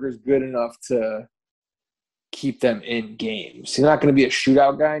Roethlisberger is good enough to keep them in games. He's not going to be a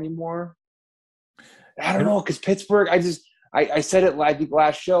shootout guy anymore. I don't know, because Pittsburgh, I said it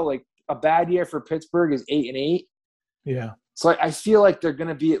last show, like a bad year for Pittsburgh is 8-8. Yeah. So I feel like they're going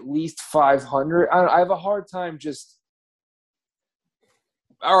to be at least 500. I have a hard time just –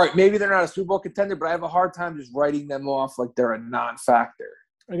 all right, maybe they're not a Super Bowl contender, but I have a hard time just writing them off like they're a non-factor.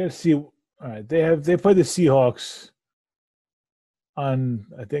 I got to see – all right, they play the Seahawks on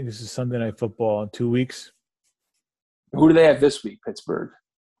 – I think this is Sunday Night Football in 2 weeks. Who do they have this week, Pittsburgh?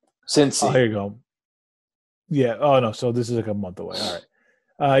 Cincy. Oh, here you go. Yeah. Oh, no. So this is like a month away. All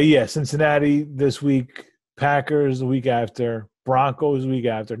right. Yeah, Cincinnati this week, Packers the week after, Broncos the week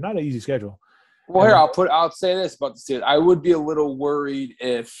after. Not an easy schedule. Well, here, I'll say this about the Steelers. I would be a little worried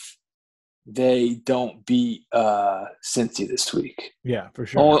if they don't beat Cincy this week. Yeah, for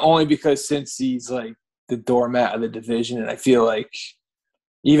sure. Only because Cincy's like the doormat of the division, and I feel like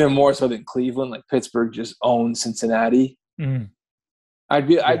even more so than Cleveland. Like Pittsburgh just owns Cincinnati. Mm. I'd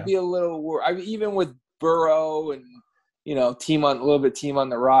be a little worried. I mean, even with Burrow and team on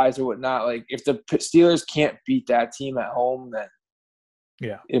the rise or whatnot. Like if the Steelers can't beat that team at home, then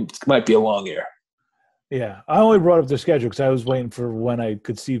it might be a long year. Yeah, I only brought up the schedule because I was waiting for when I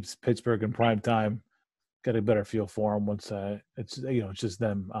could see Pittsburgh in prime time. Get a better feel for them once it's just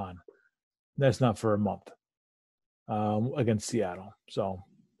them on. That's not for a month against Seattle, so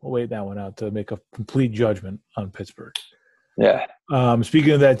we'll wait that one out to make a complete judgment on Pittsburgh. Yeah.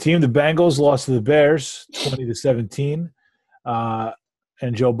 Speaking of that team, the Bengals lost to the Bears 20-17,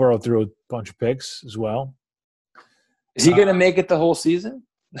 and Joe Burrow threw a bunch of picks as well. Is he going to make it the whole season?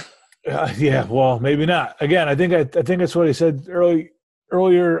 Yeah, well, maybe not. Again, I think that's what he said earlier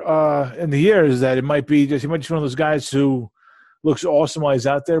in the year is that he might be one of those guys who looks awesome while he's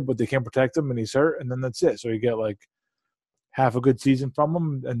out there, but they can't protect him and he's hurt, and then that's it. So you get like half a good season from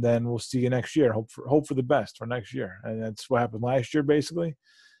him, and then we'll see you next year. Hope for the best for next year, and that's what happened last year, basically.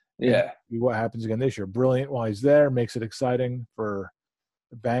 Yeah. And what happens again this year? Brilliant while he's there, makes it exciting for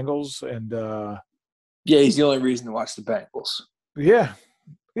the Bengals, and he's the only reason to watch the Bengals. Yeah.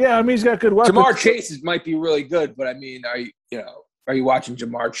 I mean, he's got good weapons. Jamar Chase might be really good, but I mean, are you watching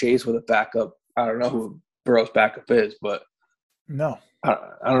Jamar Chase with a backup? I don't know who Burrow's backup is, but no. I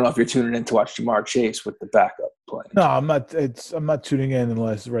don't know if you're tuning in to watch Jamar Chase with the backup playing. No, I'm not. I'm not tuning in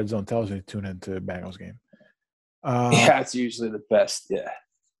unless Red Zone tells me to tune into a Bengals game. It's usually the best. Yeah,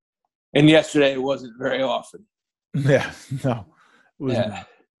 and yesterday it wasn't very often. Yeah, no, it was not.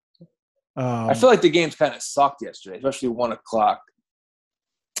 I feel like the games kind of sucked yesterday, especially 1 o'clock.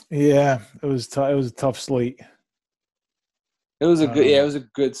 Yeah, it was. It was a tough slate. It was it was a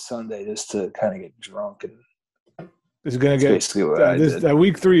good Sunday just to kind of get drunk and. It's going to get basically what I did.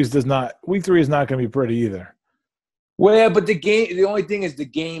 Week 3 is not going to be pretty either. Well, yeah, but the only thing is the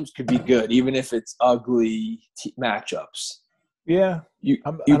games could be good, even if it's ugly matchups. Yeah, you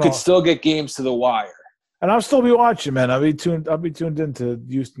could still get games to the wire. And I'll still be watching, man. I'll be tuned into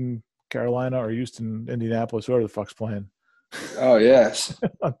Houston, Carolina, or Houston, Indianapolis, whoever the fuck's playing. Oh yes,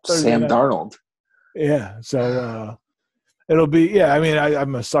 Sam Darnold. Yeah, so it'll be. Yeah, I mean,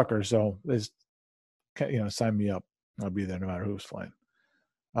 I'm a sucker, so sign me up. I'll be there no matter who's playing.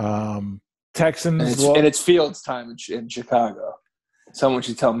 Texans. And it's Fields time in Chicago. Someone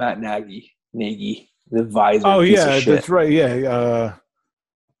should tell Matt Nagy, the advisor. Oh yeah, that's right. Yeah,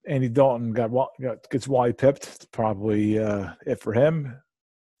 Andy Dalton gets wide pipped. It's probably it for him.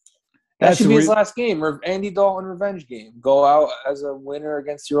 That should be his last game. Andy Dalton revenge game. Go out as a winner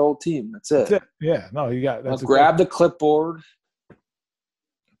against your old team. That's it. Yeah. No, you got. That's grab the clipboard.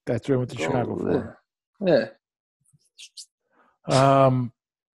 That's what I went to Chicago for. Yeah.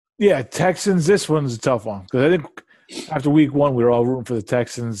 Yeah, Texans. This one's a tough one because I think after week 1 we were all rooting for the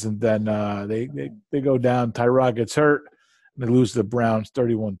Texans, and then they go down. Tyrod gets hurt, and they lose to the Browns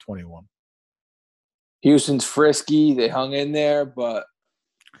 31-21. Houston's frisky. They hung in there, but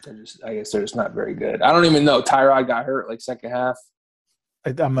I guess they're just not very good. I don't even know. Tyrod got hurt like second half.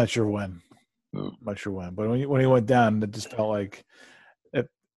 I'm not sure when. But when he went down, it just felt like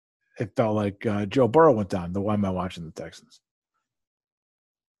it felt like Joe Burrow went down. Why am I watching the Texans?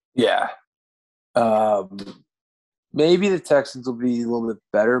 Yeah. Maybe the Texans will be a little bit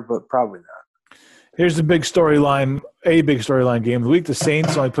better, but probably not. Here's the big storyline, game of the week. The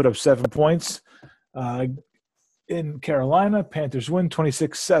Saints only put up 7 points. In Carolina, Panthers win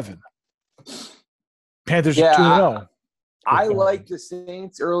 26-7. Panthers are 2-0. I like the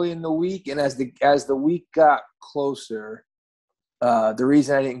Saints early in the week, and as the week got closer, the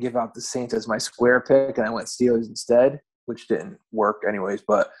reason I didn't give out the Saints as my square pick and I went Steelers instead, which didn't work anyways,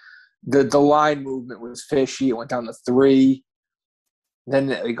 but the line movement was fishy. It went down to 3. Then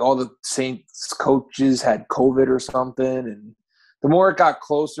like all the Saints coaches had COVID or something, and the more it got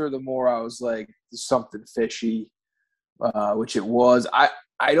closer, the more I was like, there's something fishy, which it was. I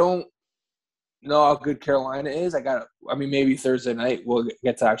don't know how good Carolina is. Maybe Thursday night we'll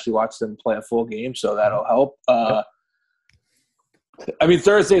get to actually watch them play a full game, so that'll help.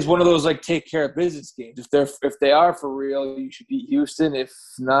 Thursday is one of those like take care of business games. If they are for real, you should beat Houston. If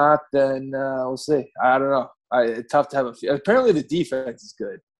not, then we'll see. I don't know. It's tough to have apparently the defense is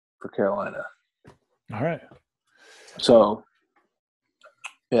good for Carolina. All right. So,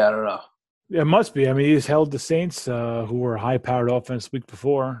 yeah, I don't know. Yeah, it must be. I mean, he's held the Saints, who were a high-powered offense the week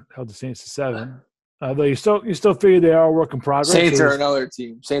before, held the Saints to 7. Though you still figure they are a work in progress. Saints are another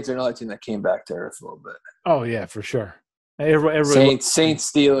team that came back to earth a little bit. Oh yeah, for sure.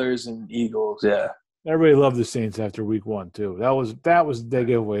 Saints, Steelers, and Eagles. Yeah, everybody loved the Saints after week 1 too. That was the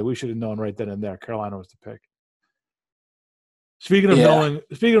giveaway. We should have known right then and there. Carolina was the pick. Speaking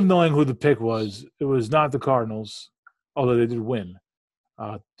of knowing who the pick was, it was not the Cardinals, although they did win.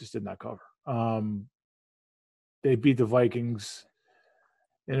 Just did not cover. They beat the Vikings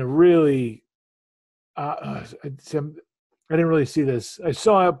in a really I didn't really see this. I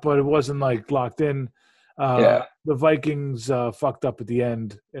saw it, but it wasn't like locked in. The Vikings fucked up at the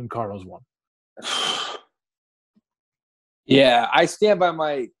end, and Cardinals won. Yeah, I stand by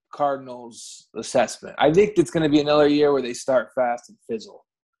my Cardinals assessment. I think it's going to be another year where they start fast and fizzle,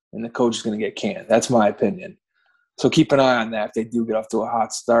 and the coach is going to get canned. That's my opinion. So keep an eye on that if they do get off to a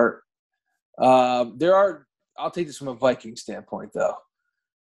hot start. I'll take this from a Viking standpoint, though.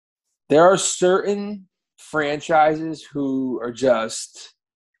 There are certain franchises who are just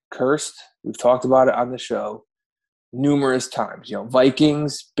cursed. We've talked about it on the show numerous times.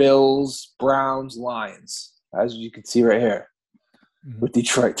 Vikings, Bills, Browns, Lions, as you can see right here with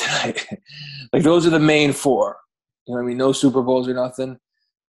Detroit tonight. Like, those are the main four. You know what I mean? No Super Bowls or nothing.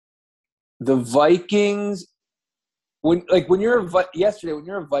 The Vikings, when you're a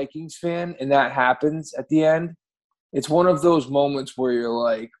Vikings fan and that happens at the end, it's one of those moments where you're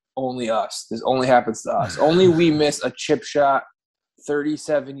like, only us. This only happens to us. Only we miss a chip shot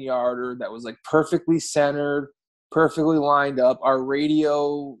 37-yarder that was like perfectly centered, perfectly lined up. Our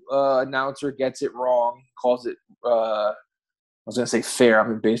radio announcer gets it wrong, calls it I was going to say fair.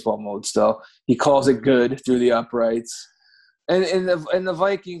 I'm in baseball mode still. He calls it good through the uprights. And the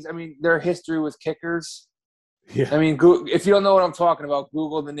Vikings, I mean, their history with kickers. Yeah. I mean, if you don't know what I'm talking about,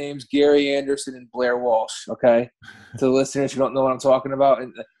 Google the names Gary Anderson and Blair Walsh, okay? To the listeners who don't know what I'm talking about.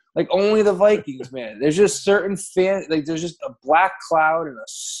 And like, only the Vikings, man. There's just certain there's just a black cloud and a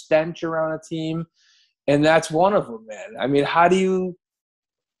stench around a team, and that's one of them, man. I mean, how do you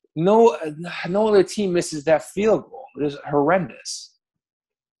no other team misses that field goal? It is horrendous.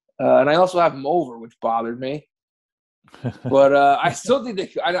 And I also have them over, which bothered me. But I still think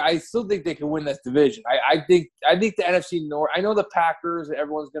they can win this division. I think the NFC North. I know the Packers.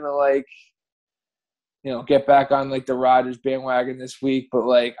 Everyone's gonna get back on like the Rodgers bandwagon this week. But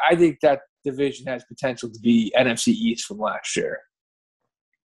like, I think that division has potential to be NFC East from last year.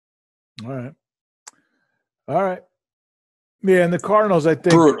 All right. Yeah, and the Cardinals, I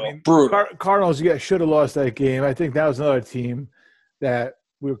think brutal. Cardinals, should have lost that game. I think that was another team that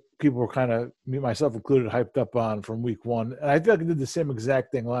people were kind of, me myself included, hyped up on from week one. And I feel like I did the same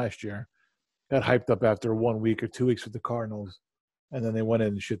exact thing last year. Got hyped up after 1 week or 2 weeks with the Cardinals, and then they went in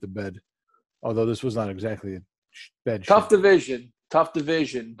and shit the bed. Although this was not exactly a bad tough division,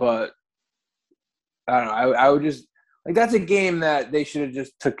 but I don't know. I would just like, that's a game that they should have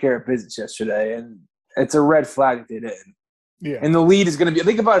just took care of business yesterday, and it's a red flag if they didn't. Yeah. And the lead is going to be –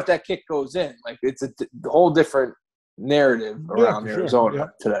 think about if that kick goes in. Like, it's a whole different narrative around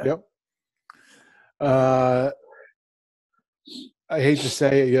Arizona today. Yep. I hate to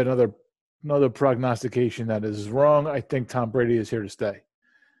say it, yet another prognostication that is wrong. I think Tom Brady is here to stay.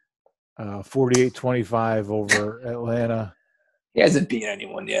 48-25 over Atlanta. He hasn't beaten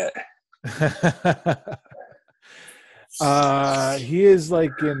anyone yet. He is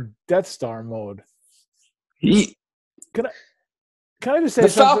like in Death Star mode. Can I just say the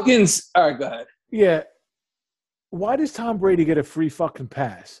something? Falcons? All right, go ahead. Yeah. Why does Tom Brady get a free fucking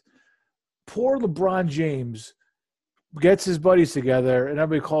pass? Poor LeBron James gets his buddies together, and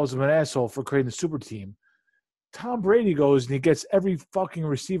everybody calls him an asshole for creating the super team. Tom Brady goes and he gets every fucking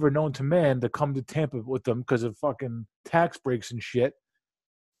receiver known to man to come to Tampa with them because of fucking tax breaks and shit,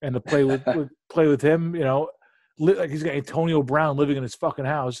 and to play with him. Like he's got Antonio Brown living in his fucking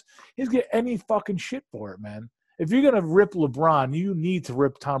house. He's getting any fucking shit for it, man. If you're gonna rip LeBron, you need to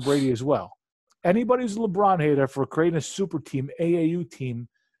rip Tom Brady as well. Anybody who's a LeBron hater for creating a super team, AAU team,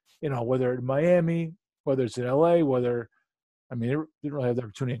 whether in Miami, whether it's in LA, they didn't really have the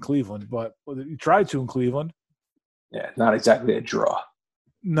opportunity in Cleveland, but you tried to in Cleveland. Yeah, not exactly a draw.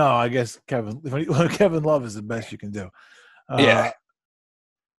 No, I guess Kevin Love is the best you can do. Yeah.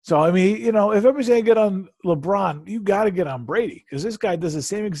 So, I mean, if everybody's going to get on LeBron, you got to get on Brady because this guy does the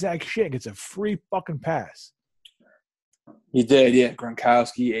same exact shit. Gets a free fucking pass. He did, yeah.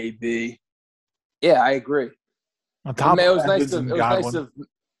 Gronkowski, AB. Yeah, I agree. On top it was nice of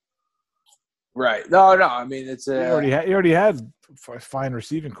right. No. I mean, it's he already had a fine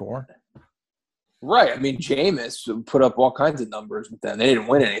receiving core. Right. I mean, Jameis put up all kinds of numbers with them. They didn't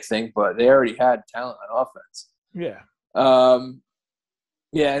win anything, but they already had talent on offense. Yeah.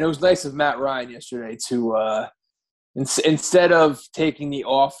 Yeah, and it was nice of Matt Ryan yesterday to instead of taking the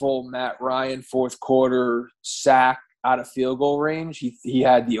awful Matt Ryan fourth quarter sack out of field goal range, he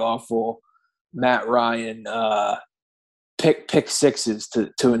had the awful Matt Ryan pick sixes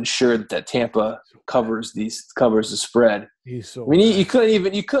to ensure that Tampa covers the spread. He's so. I mean, you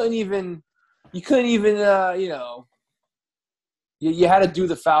couldn't even you had to do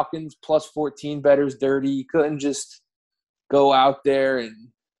the Falcons plus 14 bettors dirty. You couldn't just go out there and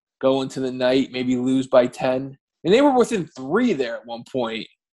go into the night, maybe lose by 10. And they were within 3 there at one point.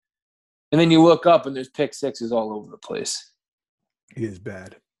 And then you look up and there's pick sixes all over the place. He is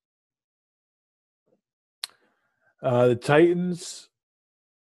bad. The Titans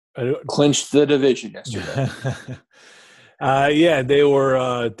clinched the division yesterday. Yeah, they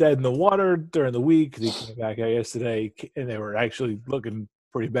were dead in the water during the week. They came back out yesterday, and they were actually looking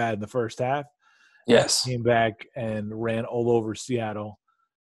pretty bad in the first half. Yes. Came back and ran all over Seattle.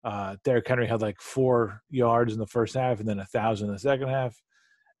 Derrick Henry had like 4 yards in the first half and then 1,000 in the second half,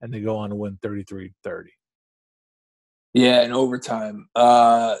 and they go on to win 33-30. Yeah, in overtime.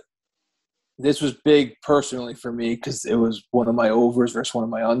 This was big personally for me because it was one of my overs versus one of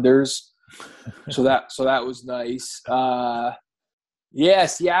my unders. So that was nice. Yeah,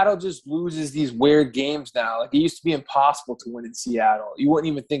 Seattle just loses these weird games now. Like, it used to be impossible to win in Seattle. You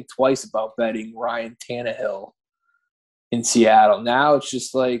wouldn't even think twice about betting Ryan Tannehill in Seattle. Now it's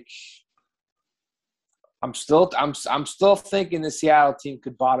just like I'm still thinking the Seattle team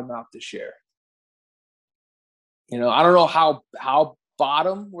could bottom out this year. I don't know how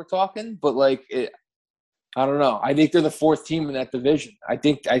bottom we're talking, but I don't know. I think they're the 4th team in that division. I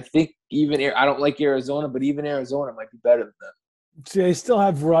think even I don't like Arizona, but even Arizona might be better than them. See, they still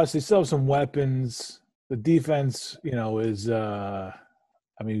have Russ. They still have some weapons. The defense, is.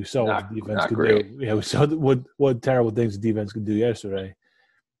 We saw what the defense could do. Yeah, we saw what terrible things the defense could do yesterday.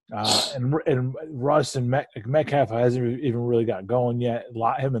 And Russ and Metcalf hasn't even really got going yet.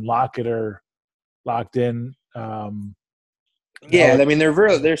 Him and Lockett are locked in. Yeah, I mean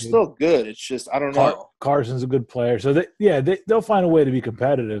they're still good. It's just I don't know. Carson's a good player, so they'll find a way to be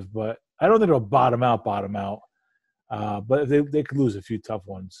competitive, but I don't think they'll bottom out. But they could lose a few tough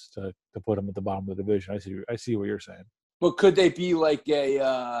ones to put them at the bottom of the division. I see what you're saying. But could they be like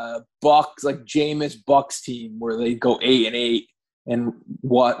a Bucks, like Jameis Bucks team, where they go 8-8, and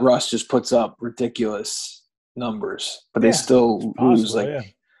what Russ just puts up ridiculous numbers, but they still lose?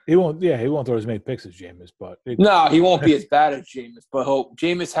 He won't throw as many picks as Jameis, but no, he won't be as bad as Jameis. But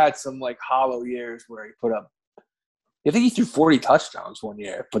Jameis had some hollow years where he put up. I think he threw 40 touchdowns one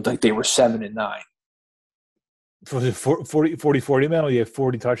year, but they were 7 and 9. For the 40 man, he had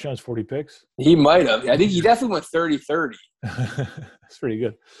 40 touchdowns, 40 picks. He might have. I think he definitely went 30-30. That's pretty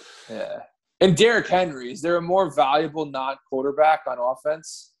good. Yeah. And Derrick Henry, is there a more valuable non-quarterback on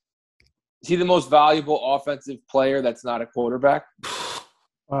offense? Is he the most valuable offensive player that's not a quarterback?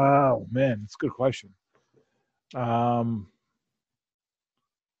 Oh, man, that's a good question.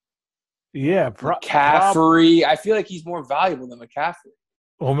 Yeah. McCaffrey. I feel like he's more valuable than McCaffrey.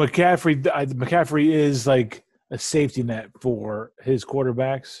 Well, McCaffrey is like a safety net for his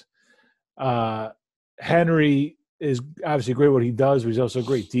quarterbacks. Henry is obviously great what he does, but he's also a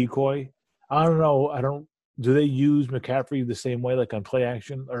great decoy. I don't know. Do they use McCaffrey the same way, like on play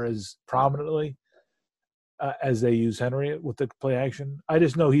action, or as prominently as they use Henry with the play action? I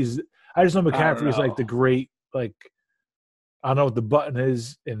just know McCaffrey is like the great, like, I don't know what the button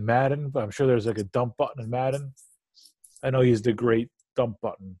is in Madden, but I'm sure there's like a dump button in Madden. I know he's the great dump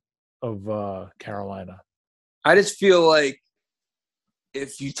button of Carolina. I just feel like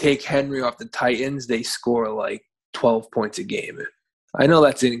if you take Henry off the Titans, they score like 12 points a game. I know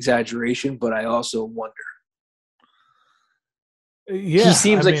that's an exaggeration, but I also wonder. Yeah, he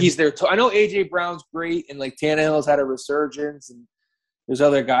seems like he's there. I know A.J. Brown's great, and like Tannehill's had a resurgence, and there's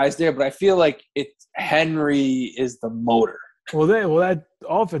other guys there, but I feel like Henry is the motor. Well, that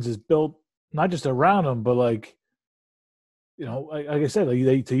offense is built not just around him, but like I said,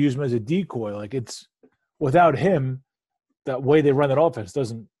 like to use him as a decoy. Like, it's without him, that way they run that offense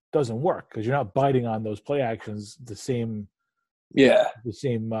doesn't work because you're not biting on those play actions the same. Yeah. The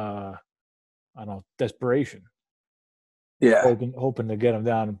same. Desperation. Yeah. Hoping to get him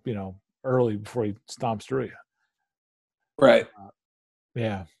down, early before he stomps through you. Right.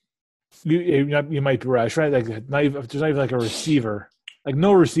 Yeah. You might be right. There's not even like a receiver. Like,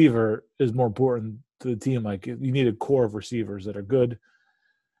 no receiver is more important to the team. Like, you need a core of receivers that are good.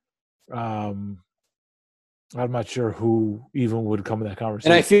 I'm not sure who even would come in that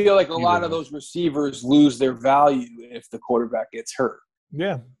conversation. And I feel like a lot of those receivers lose their value if the quarterback gets hurt.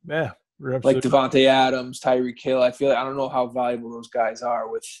 Yeah. Like Devontae Adams, Tyreek Hill. I don't know how valuable those guys are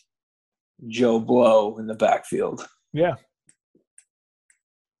with Joe Blow in the backfield. Yeah.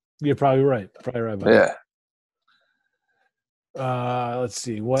 You're probably right. About yeah. Let's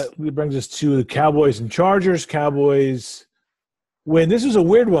see. What brings us to the Cowboys and Chargers. Cowboys when this was a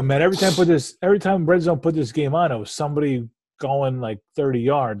weird one, man. Every time Red Zone put this game on, it was somebody going like 30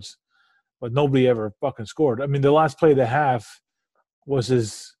 yards, but nobody ever fucking scored. I mean, the last play of the half was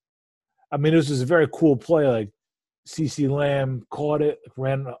this. I mean, this was a very cool play. Like CeCe Lamb caught it,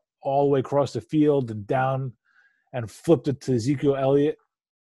 ran all the way across the field and down, and flipped it to Ezekiel Elliott.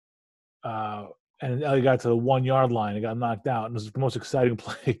 And Elliott got to the 1 yard line and got knocked out. And it was the most exciting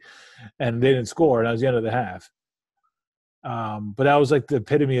play, and they didn't score. And that was the end of the half. But that was like the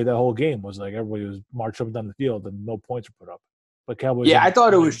epitome of that whole game. Was like everybody was marching up and down the field and no points were put up. But Cowboys. Yeah, I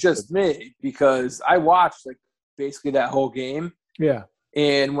thought it was just me because I watched like basically that whole game. Yeah.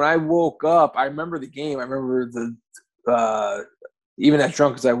 And when I woke up, I remember the game. I remember the even as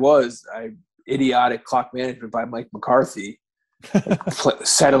drunk as I was, idiotic clock management by Mike McCarthy,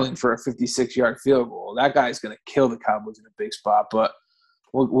 settling for a 56-yard field goal. That guy's going to kill the Cowboys in a big spot, but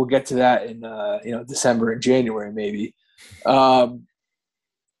we'll get to that in December and January maybe.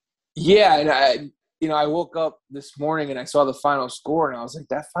 Yeah, and I woke up this morning and I saw the final score and I was like,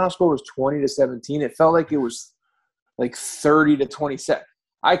 that final score was 20-17. It felt like it was like 30-27.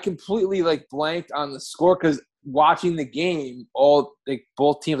 I completely like blanked on the score because watching the game, all like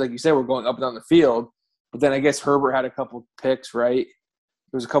both teams, like you said, were going up and down the field. But then I guess Herbert had a couple picks, right?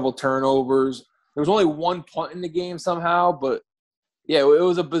 There was a couple turnovers. There was only one punt in the game somehow, but yeah, it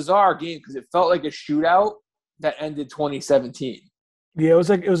was a bizarre game because it felt like a shootout that ended 2017. Yeah, it was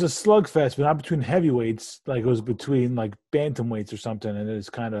a slugfest, but not between heavyweights. Like it was between like bantamweights or something, and it's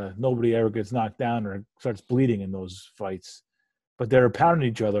kind of nobody ever gets knocked down or starts bleeding in those fights. But they were pounding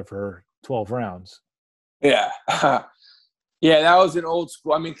each other for 12 rounds. Yeah. Yeah, that was an old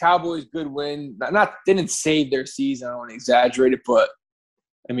school. I mean, Cowboys, good win. Didn't save their season. I don't want to exaggerate it, but,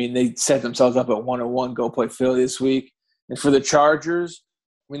 I mean, they set themselves up at 1-1, go play Philly this week. And for the Chargers,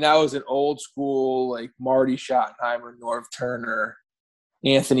 I mean, that was an old school, like Marty Schottenheimer, Norv Turner,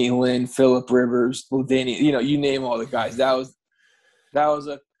 Anthony Lynn, Phillip Rivers, LaDainian, you name all the guys. That was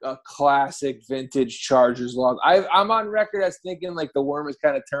a classic vintage Chargers loss. I'm on record as thinking, like, the worm has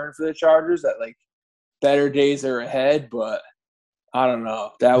kind of turned for the Chargers, that, like, better days are ahead, but I don't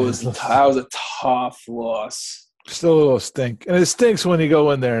know. That was a tough loss. Still a little stink. And it stinks when you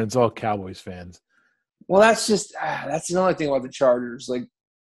go in there and it's all Cowboys fans. Well, that's another thing about the Chargers. Like,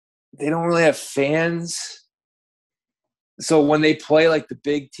 they don't really have fans. So when they play like the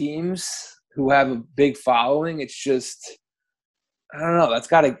big teams who have a big following, it's just, I don't know. That's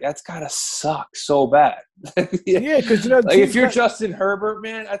gotta suck so bad. Yeah, because like if you're Justin Herbert,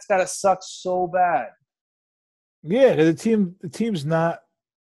 man, that's gotta suck so bad. Yeah, the team's not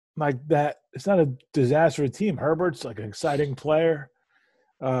like that. It's not a disaster team. Herbert's like an exciting player.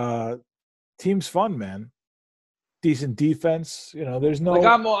 Team's fun, man. Decent defense. There's no. Like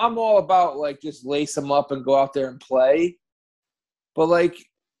I'm all about like just lace them up and go out there and play. But like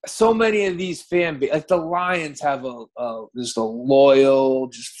so many of these like the Lions have just a loyal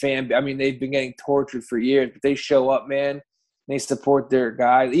just fan. I mean, they've been getting tortured for years, but they show up, man. They support their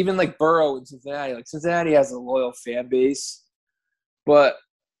guy. Even like Burrow in Cincinnati. Like Cincinnati has a loyal fan base. But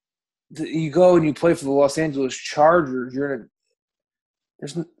you go and you play for the Los Angeles Chargers,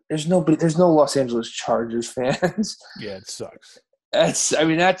 there's no Los Angeles Chargers fans. Yeah, it sucks.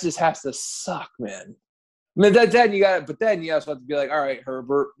 That just has to suck, man. I mean, then you also have to be like, all right,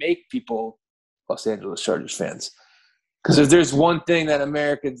 Herbert, make people Los Angeles Chargers fans. Because if there's one thing that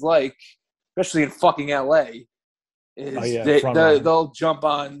Americans like, especially in fucking LA, is they'll jump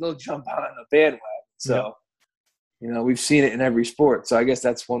on a bandwagon. So, we've seen it in every sport. So I guess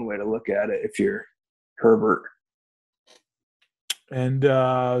that's one way to look at it if you're Herbert. And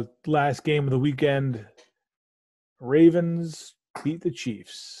last game of the weekend, Ravens beat the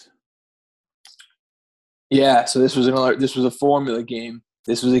Chiefs. Yeah, so this was a formula game.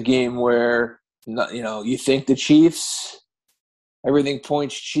 This was a game where you think the Chiefs, everything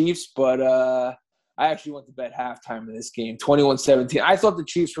points Chiefs, but I actually went to bet halftime in this game, 21-17. I thought the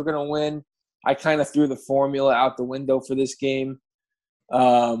Chiefs were going to win. I kind of threw the formula out the window for this game,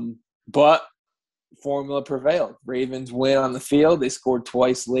 but formula prevailed. Ravens win on the field. They scored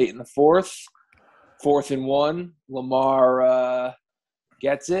twice late in the fourth. 4th and 1. Lamar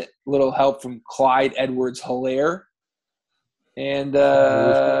gets it. Little help from Clyde Edwards-Helaire. And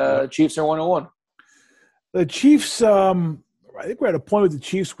Chiefs are 1-1. The Chiefs, I think we're at a point with the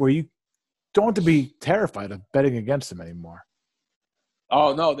Chiefs where you don't have to be terrified of betting against them anymore.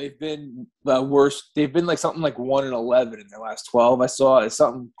 Oh, no, they've been the worst. They've been like something like 1-11 in their last 12. I saw it's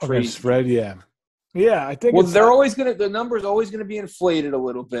something crazy. Spread, yeah. Yeah, I think the number's always going to be inflated a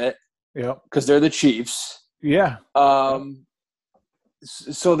little bit. Yeah. Because they're the Chiefs. Yeah.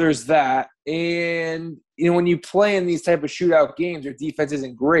 so there's that. And, when you play in these type of shootout games, your defense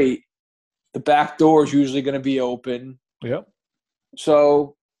isn't great. The back door is usually going to be open. Yep.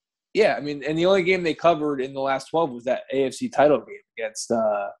 So, yeah, I mean, and the only game they covered in the last 12 was that AFC title game against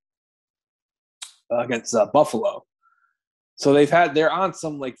Buffalo. So they're on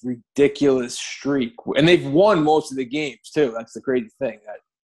some like ridiculous streak, and they've won most of the games too. That's the crazy thing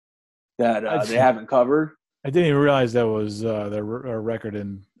that they haven't covered. I didn't even realize that was their record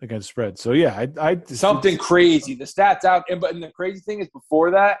against spread. So yeah, something crazy. The stats out, and the crazy thing is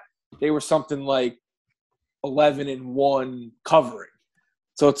before that they were something like 11-1 covering.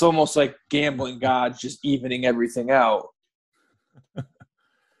 So it's almost like gambling gods just evening everything out.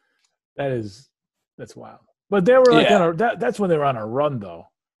 That's wild. But they were like that's when they were on a run though.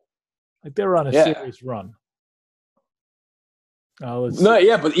 Like they were on a serious run.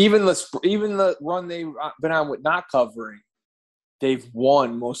 But even the run they've been on with not covering, they've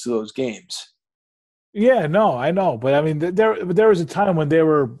won most of those games. Yeah, no, I know, but I mean, there was a time when they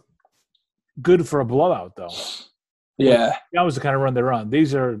were good for a blowout, though. Yeah, that was the kind of run they're on.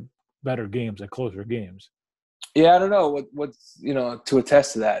 These are better games, like closer games. Yeah, I don't know what's to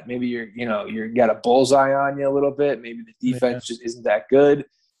attest to that. Maybe you're got a bullseye on you a little bit. Maybe the defense just isn't that good.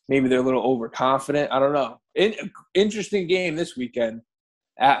 Maybe they're a little overconfident. I don't know. Interesting game this weekend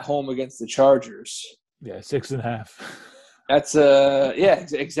at home against the Chargers. Yeah, 6.5. That's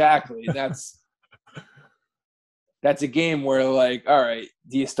exactly. That's a game where like, all right,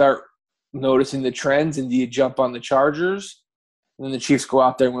 do you start noticing the trends and do you jump on the Chargers? And then the Chiefs go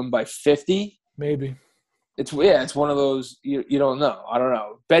out there and win by 50? Maybe. It's one of those you don't know. I don't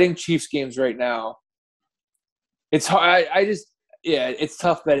know. Betting Chiefs games right now, it's hard. It's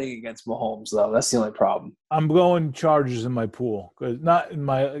tough betting against Mahomes though. That's the only problem. I'm going Chargers in my pool because not in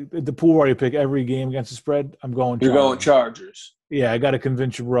the pool where you pick every game against the spread. I'm going. You're going Chargers. Yeah, I got to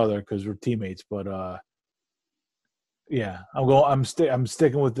convince your brother because we're teammates. But I'm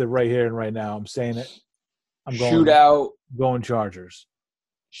sticking with it right here and right now. I'm saying it. I'm going shootout. Going Chargers.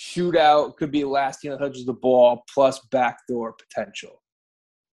 Shootout could be the last team that touches the ball plus backdoor potential.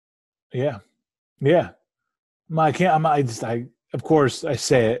 Yeah. I can't. Of course, I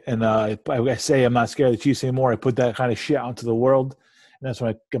say it, and I say I'm not scared of the Chiefs anymore. I put that kind of shit out into the world, and that's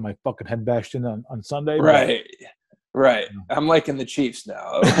when I get my fucking head bashed in on Sunday. Right. I'm liking the Chiefs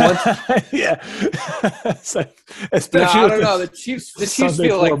now. Yeah. Especially I don't know. The Chiefs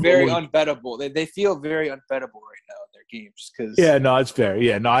feel like very unbettable. They feel very unbettable right now in their games just because. Yeah, no, it's fair.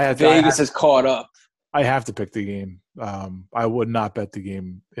 Yeah, no, Vegas has caught up. I have to pick the game. I would not bet the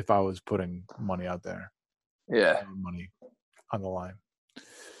game if I was putting money out there. Yeah, money on the line.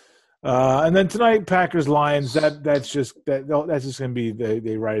 And then tonight, Packers Lions. That's just going to be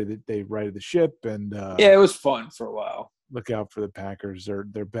they righted the ship and it was fun for a while. Look out for the Packers.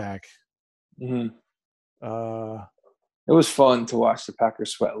 They're back. Mm-hmm. It was fun to watch the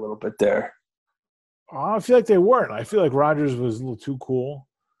Packers sweat a little bit there. I feel like they weren't. I feel like Rodgers was a little too cool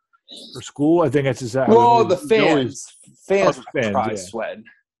for school. I think that's just the fans probably sweating.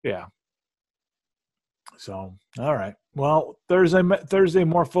 Yeah. So, all right. Well, Thursday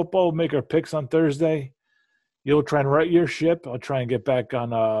more football. We'll make our picks on Thursday. You'll try and right your ship. I'll try and get back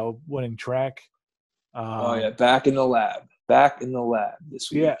on a winning track. Back in the lab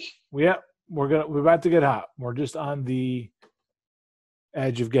this week. Yeah. We're about to get hot. We're just on the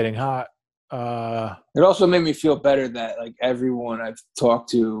edge of getting hot. It also made me feel better that like everyone I've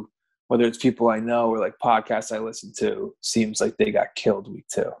talked to, whether it's people I know or like podcasts I listen to, seems like they got killed week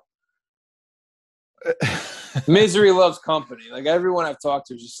 2. Misery loves company. Like everyone I've talked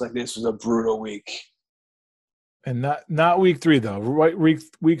to is just like, this was a brutal week. And not week 3 though. Right,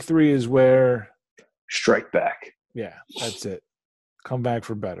 week 3 is where strike back. Yeah, that's it. Come back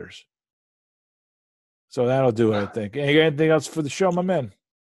for betters. So that'll do it, I think. Anything else for the show, my man?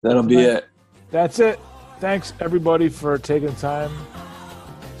 That'll be it. That's it. Thanks everybody for taking time.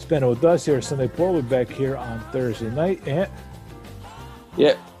 Spend it with us here at Sunday Pour. We'll be back here on Thursday night.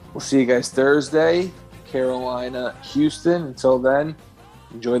 Yep. We'll see you guys Thursday. Carolina, Houston. Until then,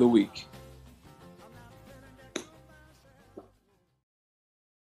 enjoy the week.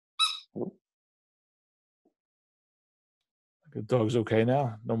 The dog's okay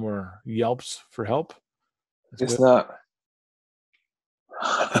now. No more yelps for help. It's not.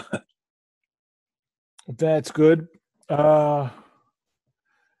 That's good. Yeah,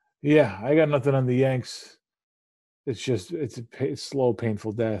 I got nothing on the Yanks. It's a slow,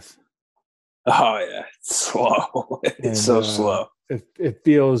 painful death. Oh yeah, it's slow. It's so slow. It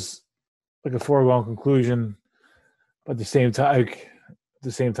feels like a foregone conclusion, but at the same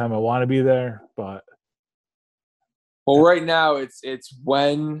time, I want to be there. But Well, right now it's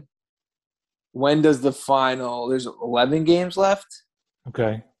when does the final? There's 11 games left.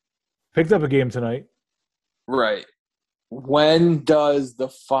 Okay. Picked up a game tonight. Right. When does the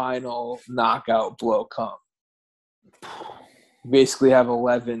final knockout blow come? You basically have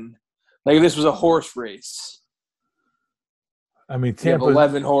 11. Like if this was a horse race. I mean, You have Tampa.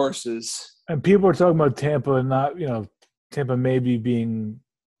 11 horses. And people are talking about Tampa not, Tampa maybe being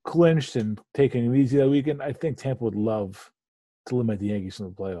clinched and taking it easy that weekend. I think Tampa would love to limit the Yankees from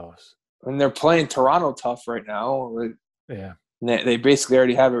the playoffs. And they're playing Toronto tough right now. Yeah. They basically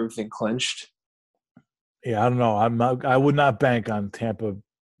already have everything clinched. Yeah, I don't know. I would not bank on Tampa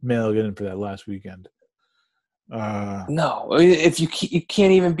mailing it in for that last weekend. No, if you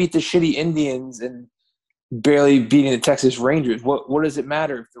can't even beat the shitty Indians and barely beating the Texas Rangers, what does it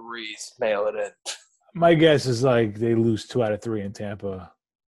matter if the Rays mail it in? My guess is like they lose 2 out of 3 in Tampa.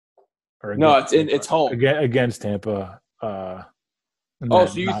 No, it's home against Tampa. So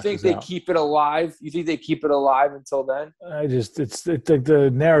you think they keep it alive? You think they keep it alive until then? It's like the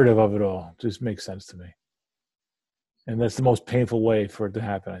narrative of it all just makes sense to me, and that's the most painful way for it to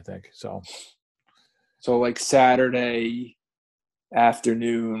happen, I think. So like Saturday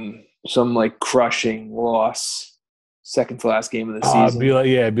afternoon, some like crushing loss, second to last game of the season.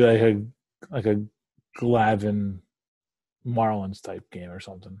 It'd be like a Glavine Marlins type game or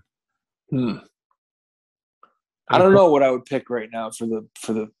something. I don't know what I would pick right now for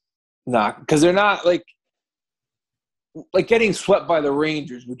the knock, because they're not like getting swept by the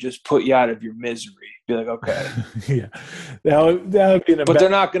Rangers would just put you out of your misery. Be like, okay, yeah, that would be. But they're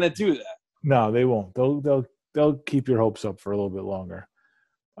not going to do that. No, they won't. They'll keep your hopes up for a little bit longer.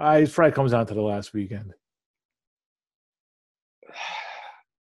 It probably comes down to the last weekend.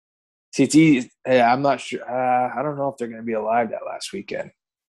 See, it's easy. Yeah, I'm not sure. I don't know if they're going to be alive that last weekend.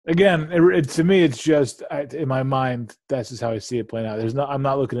 Again, to me, it's just in my mind. That's just how I see it playing out. I'm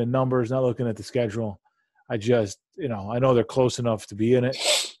not looking at numbers, not looking at the schedule. I just, I know they're close enough to be in it,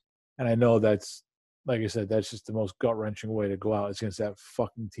 and I know that's, like I said, that's just the most gut wrenching way to go out. It's against that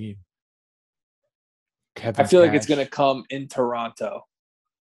fucking team. I feel like it's going to come in Toronto.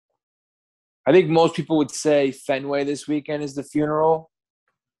 I think most people would say Fenway this weekend is the funeral.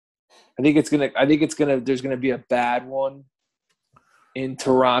 There's going to be a bad one in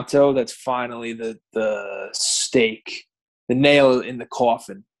Toronto. That's finally the stake, the nail in the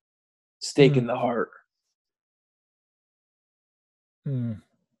coffin, stake in the heart. But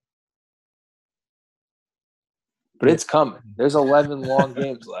it's coming. There's 11 long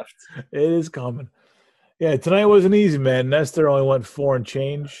games left. It is coming. Yeah, tonight wasn't easy, man. Nestor only went 4 and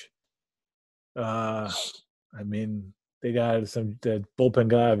change. I mean, they got that bullpen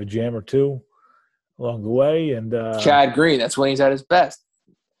guy of a jam or two along the way, and Chad Green. That's when he's at his best,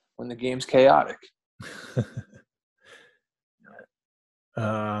 when the game's chaotic.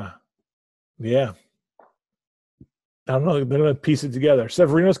 Yeah. I don't know. They're going to piece it together.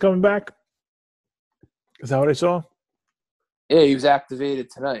 Severino's coming back. Is that what I saw? Yeah, he was activated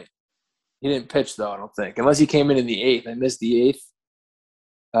tonight. He didn't pitch, though, I don't think. Unless he came in the 8th. I missed the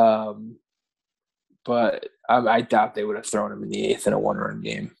 8th. But I doubt they would have thrown him in the 8th in a one-run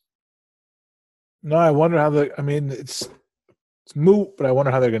game. No, I wonder how it's moot, but I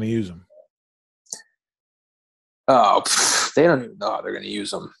wonder how they're going to use him. Oh, they don't even know how they're going to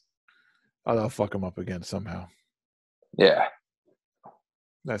use him. Oh, they'll fuck him up again somehow. Yeah.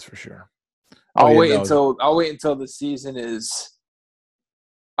 That's for sure. I'll wait until the season is.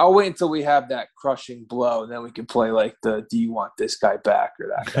 I'll wait until we have that crushing blow, and then we can play like do you want this guy back or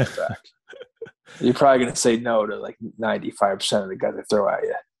that guy back? You're probably going to say no to like 95% of the guys I throw at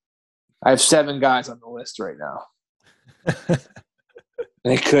you. I have 7 guys on the list right now.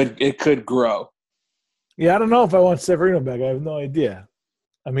 And it could grow. Yeah, I don't know if I want Severino back. I have no idea.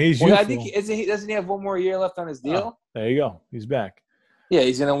 I mean, he's useful. I think doesn't he have one more year left on his deal? Oh, there you go. He's back. Yeah,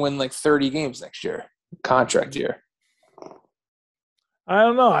 he's going to win like 30 games next year. Contract year. I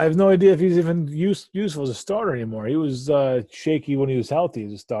don't know. I have no idea if he's even useful as a starter anymore. He was shaky when he was healthy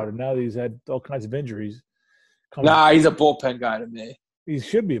as a starter. Now that he's had all kinds of injuries. He's a bullpen guy to me. He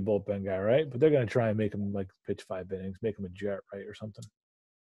should be a bullpen guy, right? But they're going to try and make him like pitch 5 innings, make him a jet, right, or something.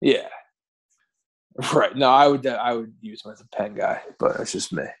 Yeah. Right. No, I would use him as a pen guy, but it's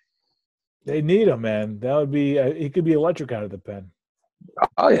just me. They need him, man. That would be he could be electric out of the pen.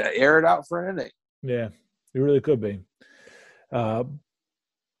 Oh yeah, air it out for an inning. Yeah, he really could be. Yeah,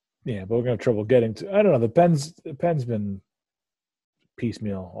 but we're gonna have trouble getting to. I don't know. The pen's been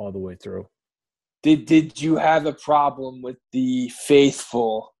piecemeal all the way through. Did you have a problem with the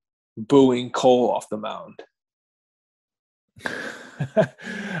faithful booing Cole off the mound?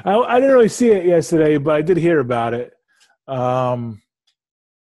 I didn't really see it yesterday, but I did hear about it. No,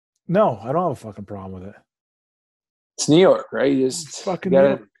 I don't have a fucking problem with it. It's New York, right? It's fucking New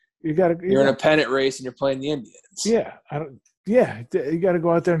York. You're in a pennant race and you're playing the Indians. Yeah, I don't. Yeah, you got to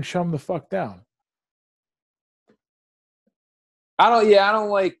go out there and shove them the fuck down. I don't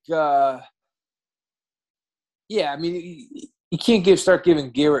like. I mean, you can't start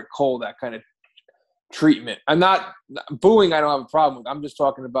giving Garrett Cole that kind of treatment. I'm not booing. I don't have a problem with. I'm just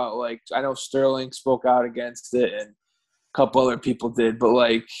talking about, like, I know Sterling spoke out against it and a couple other people did, but,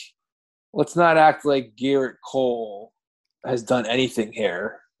 like, let's not act like Garrett Cole has done anything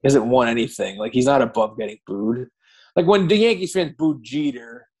here. He hasn't won anything. Like, he's not above getting booed. Like, when the Yankees fans booed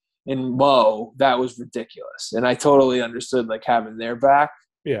Jeter and Mo, that was ridiculous. And I totally understood, like, having their back.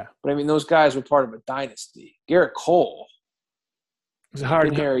 Yeah. But, I mean, those guys were part of a dynasty. Garrett Cole has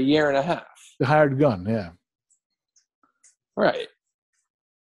been here a year and a half. The hired gun, yeah. Right.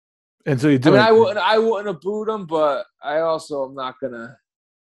 And so you do. I mean, I wouldn't have booed him, but I also am not gonna.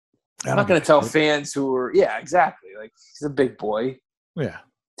 I'm not gonna tell fans who are. Yeah, exactly. Like, he's a big boy. Yeah.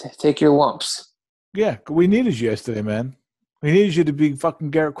 Take your lumps. Yeah, we needed you yesterday, man. We needed you to be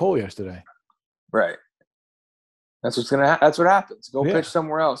fucking Garrett Cole yesterday. Right. That's what happens. Go pitch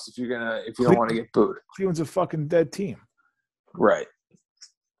somewhere else if you don't want to get booed. Cleveland's a fucking dead team. Right.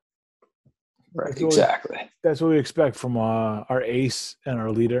 Right. Exactly. That's what we expect from our ace and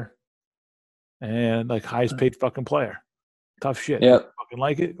our leader, and, like, highest paid fucking player. Tough shit. Yeah. Fucking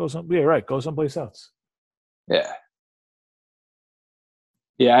like it. Go someplace else. Yeah.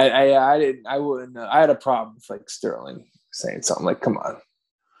 Yeah. I wouldn't. I had a problem with, like, Sterling saying something like, "Come on."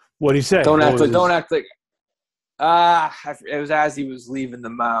 What'd he say? Don't act like. It was as he was leaving the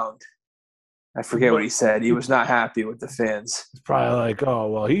mound. I forget what he said. He was not happy with the fans. It's probably like,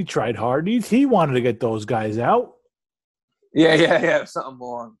 oh, well, he tried hard. He wanted to get those guys out. Yeah. Something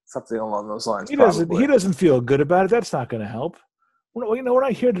along those lines. He doesn't feel good about it. That's not going to help. We're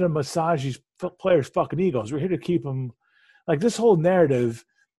not here to massage these players' fucking egos. We're here to keep them. Like, this whole narrative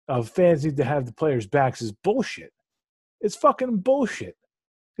of fans need to have the players' backs is bullshit. It's fucking bullshit.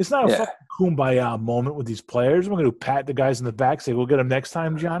 It's not a fucking kumbaya moment with these players. We're going to pat the guys in the back, say, we'll get them next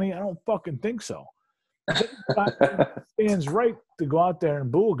time, Johnny. I don't fucking think so. Fans right to go out there and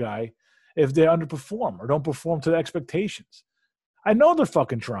boo a guy if they underperform or don't perform to the expectations. I know they're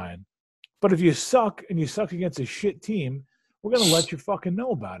fucking trying, but if you suck and you suck against a shit team, we're going to let you fucking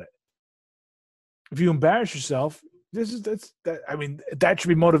know about it. If you embarrass yourself, that should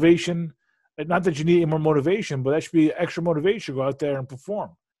be motivation. Not that you need any more motivation, but that should be extra motivation to go out there and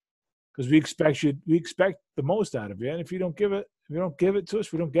perform. Because we expect the most out of you. And if you don't give it to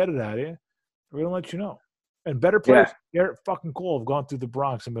us, we don't get it out of you. We're going to let you know. And better players, Garrett fucking Cole, have gone through the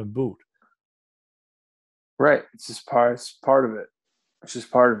Bronx and been booed. Right. It's just part of it. It's just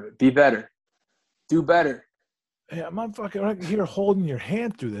part of it. Be better. Do better. Yeah, I'm not here holding your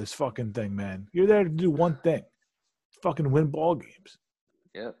hand through this fucking thing, man. You're there to do one thing. Fucking win ball games.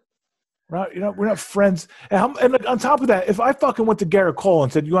 Yep. We're not friends. And on top of that, if I fucking went to Garrett Cole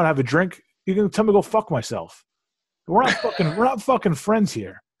and said, "You want to have a drink?" You're gonna tell me to go fuck myself. We're not fucking friends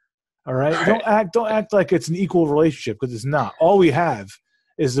here. All right. Don't act like it's an equal relationship, because it's not. All we have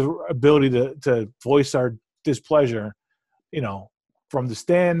is the ability to voice our displeasure, from the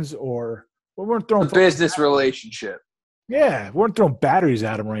stands, or we weren't throwing a business relationship. Yeah, we weren't throwing batteries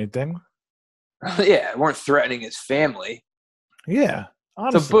at him or anything. Yeah, we weren't threatening his family. Yeah,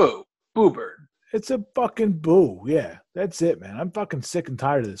 honestly. It's a boo. Boo bird. It's a fucking boo. Yeah, that's it, man. I'm fucking sick and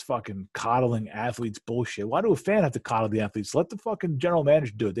tired of this fucking coddling athletes bullshit. Why do a fan have to coddle the athletes? Let the fucking general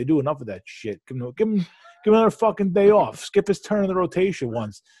manager do it. They do enough of that shit. Give him another fucking day off. Skip his turn in the rotation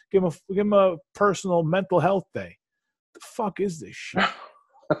once. Give him a personal mental health day. The fuck is this shit?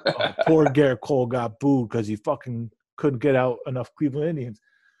 Poor Garrett Cole got booed because he fucking couldn't get out enough Cleveland Indians.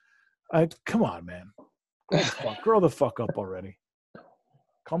 Come on, man. Grow the fuck up already.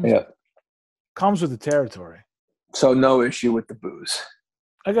 Comes with the territory. So no issue with the booze.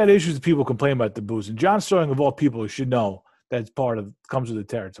 I got issues with people complaining about the booze. And John Sterling, of all people, should know that's comes with the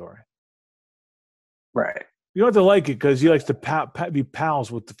territory. Right. You don't have to like it because he likes to be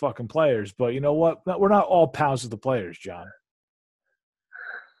pals with the fucking players. But you know what? We're not all pals with the players, John.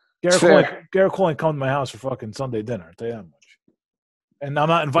 Garrett Cole ain't come to my house for fucking Sunday dinner. I'll tell you that much. And I'm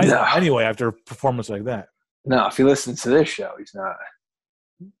not inviting him anyway after a performance like that. No, if he listens to this show, he's not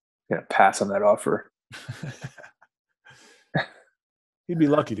going to pass on that offer. He'd be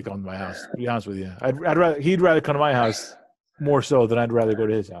lucky to come to my house, to be honest with you. He'd rather come to my house more so than I'd rather go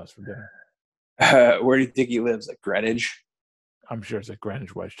to his house for dinner. Where do you think he lives? Like Greenwich? I'm sure it's like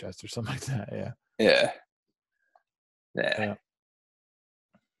Greenwich, Westchester, something like that. Yeah.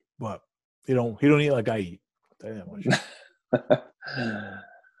 But he don't eat like I eat. I'll tell you that much.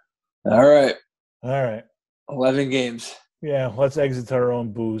 All right. All right. 11 games. Yeah, let's exit our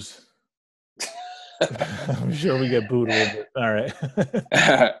own booze. I'm sure we get booed a little bit. All right.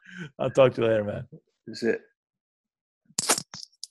 I'll talk to you later, man. That's it.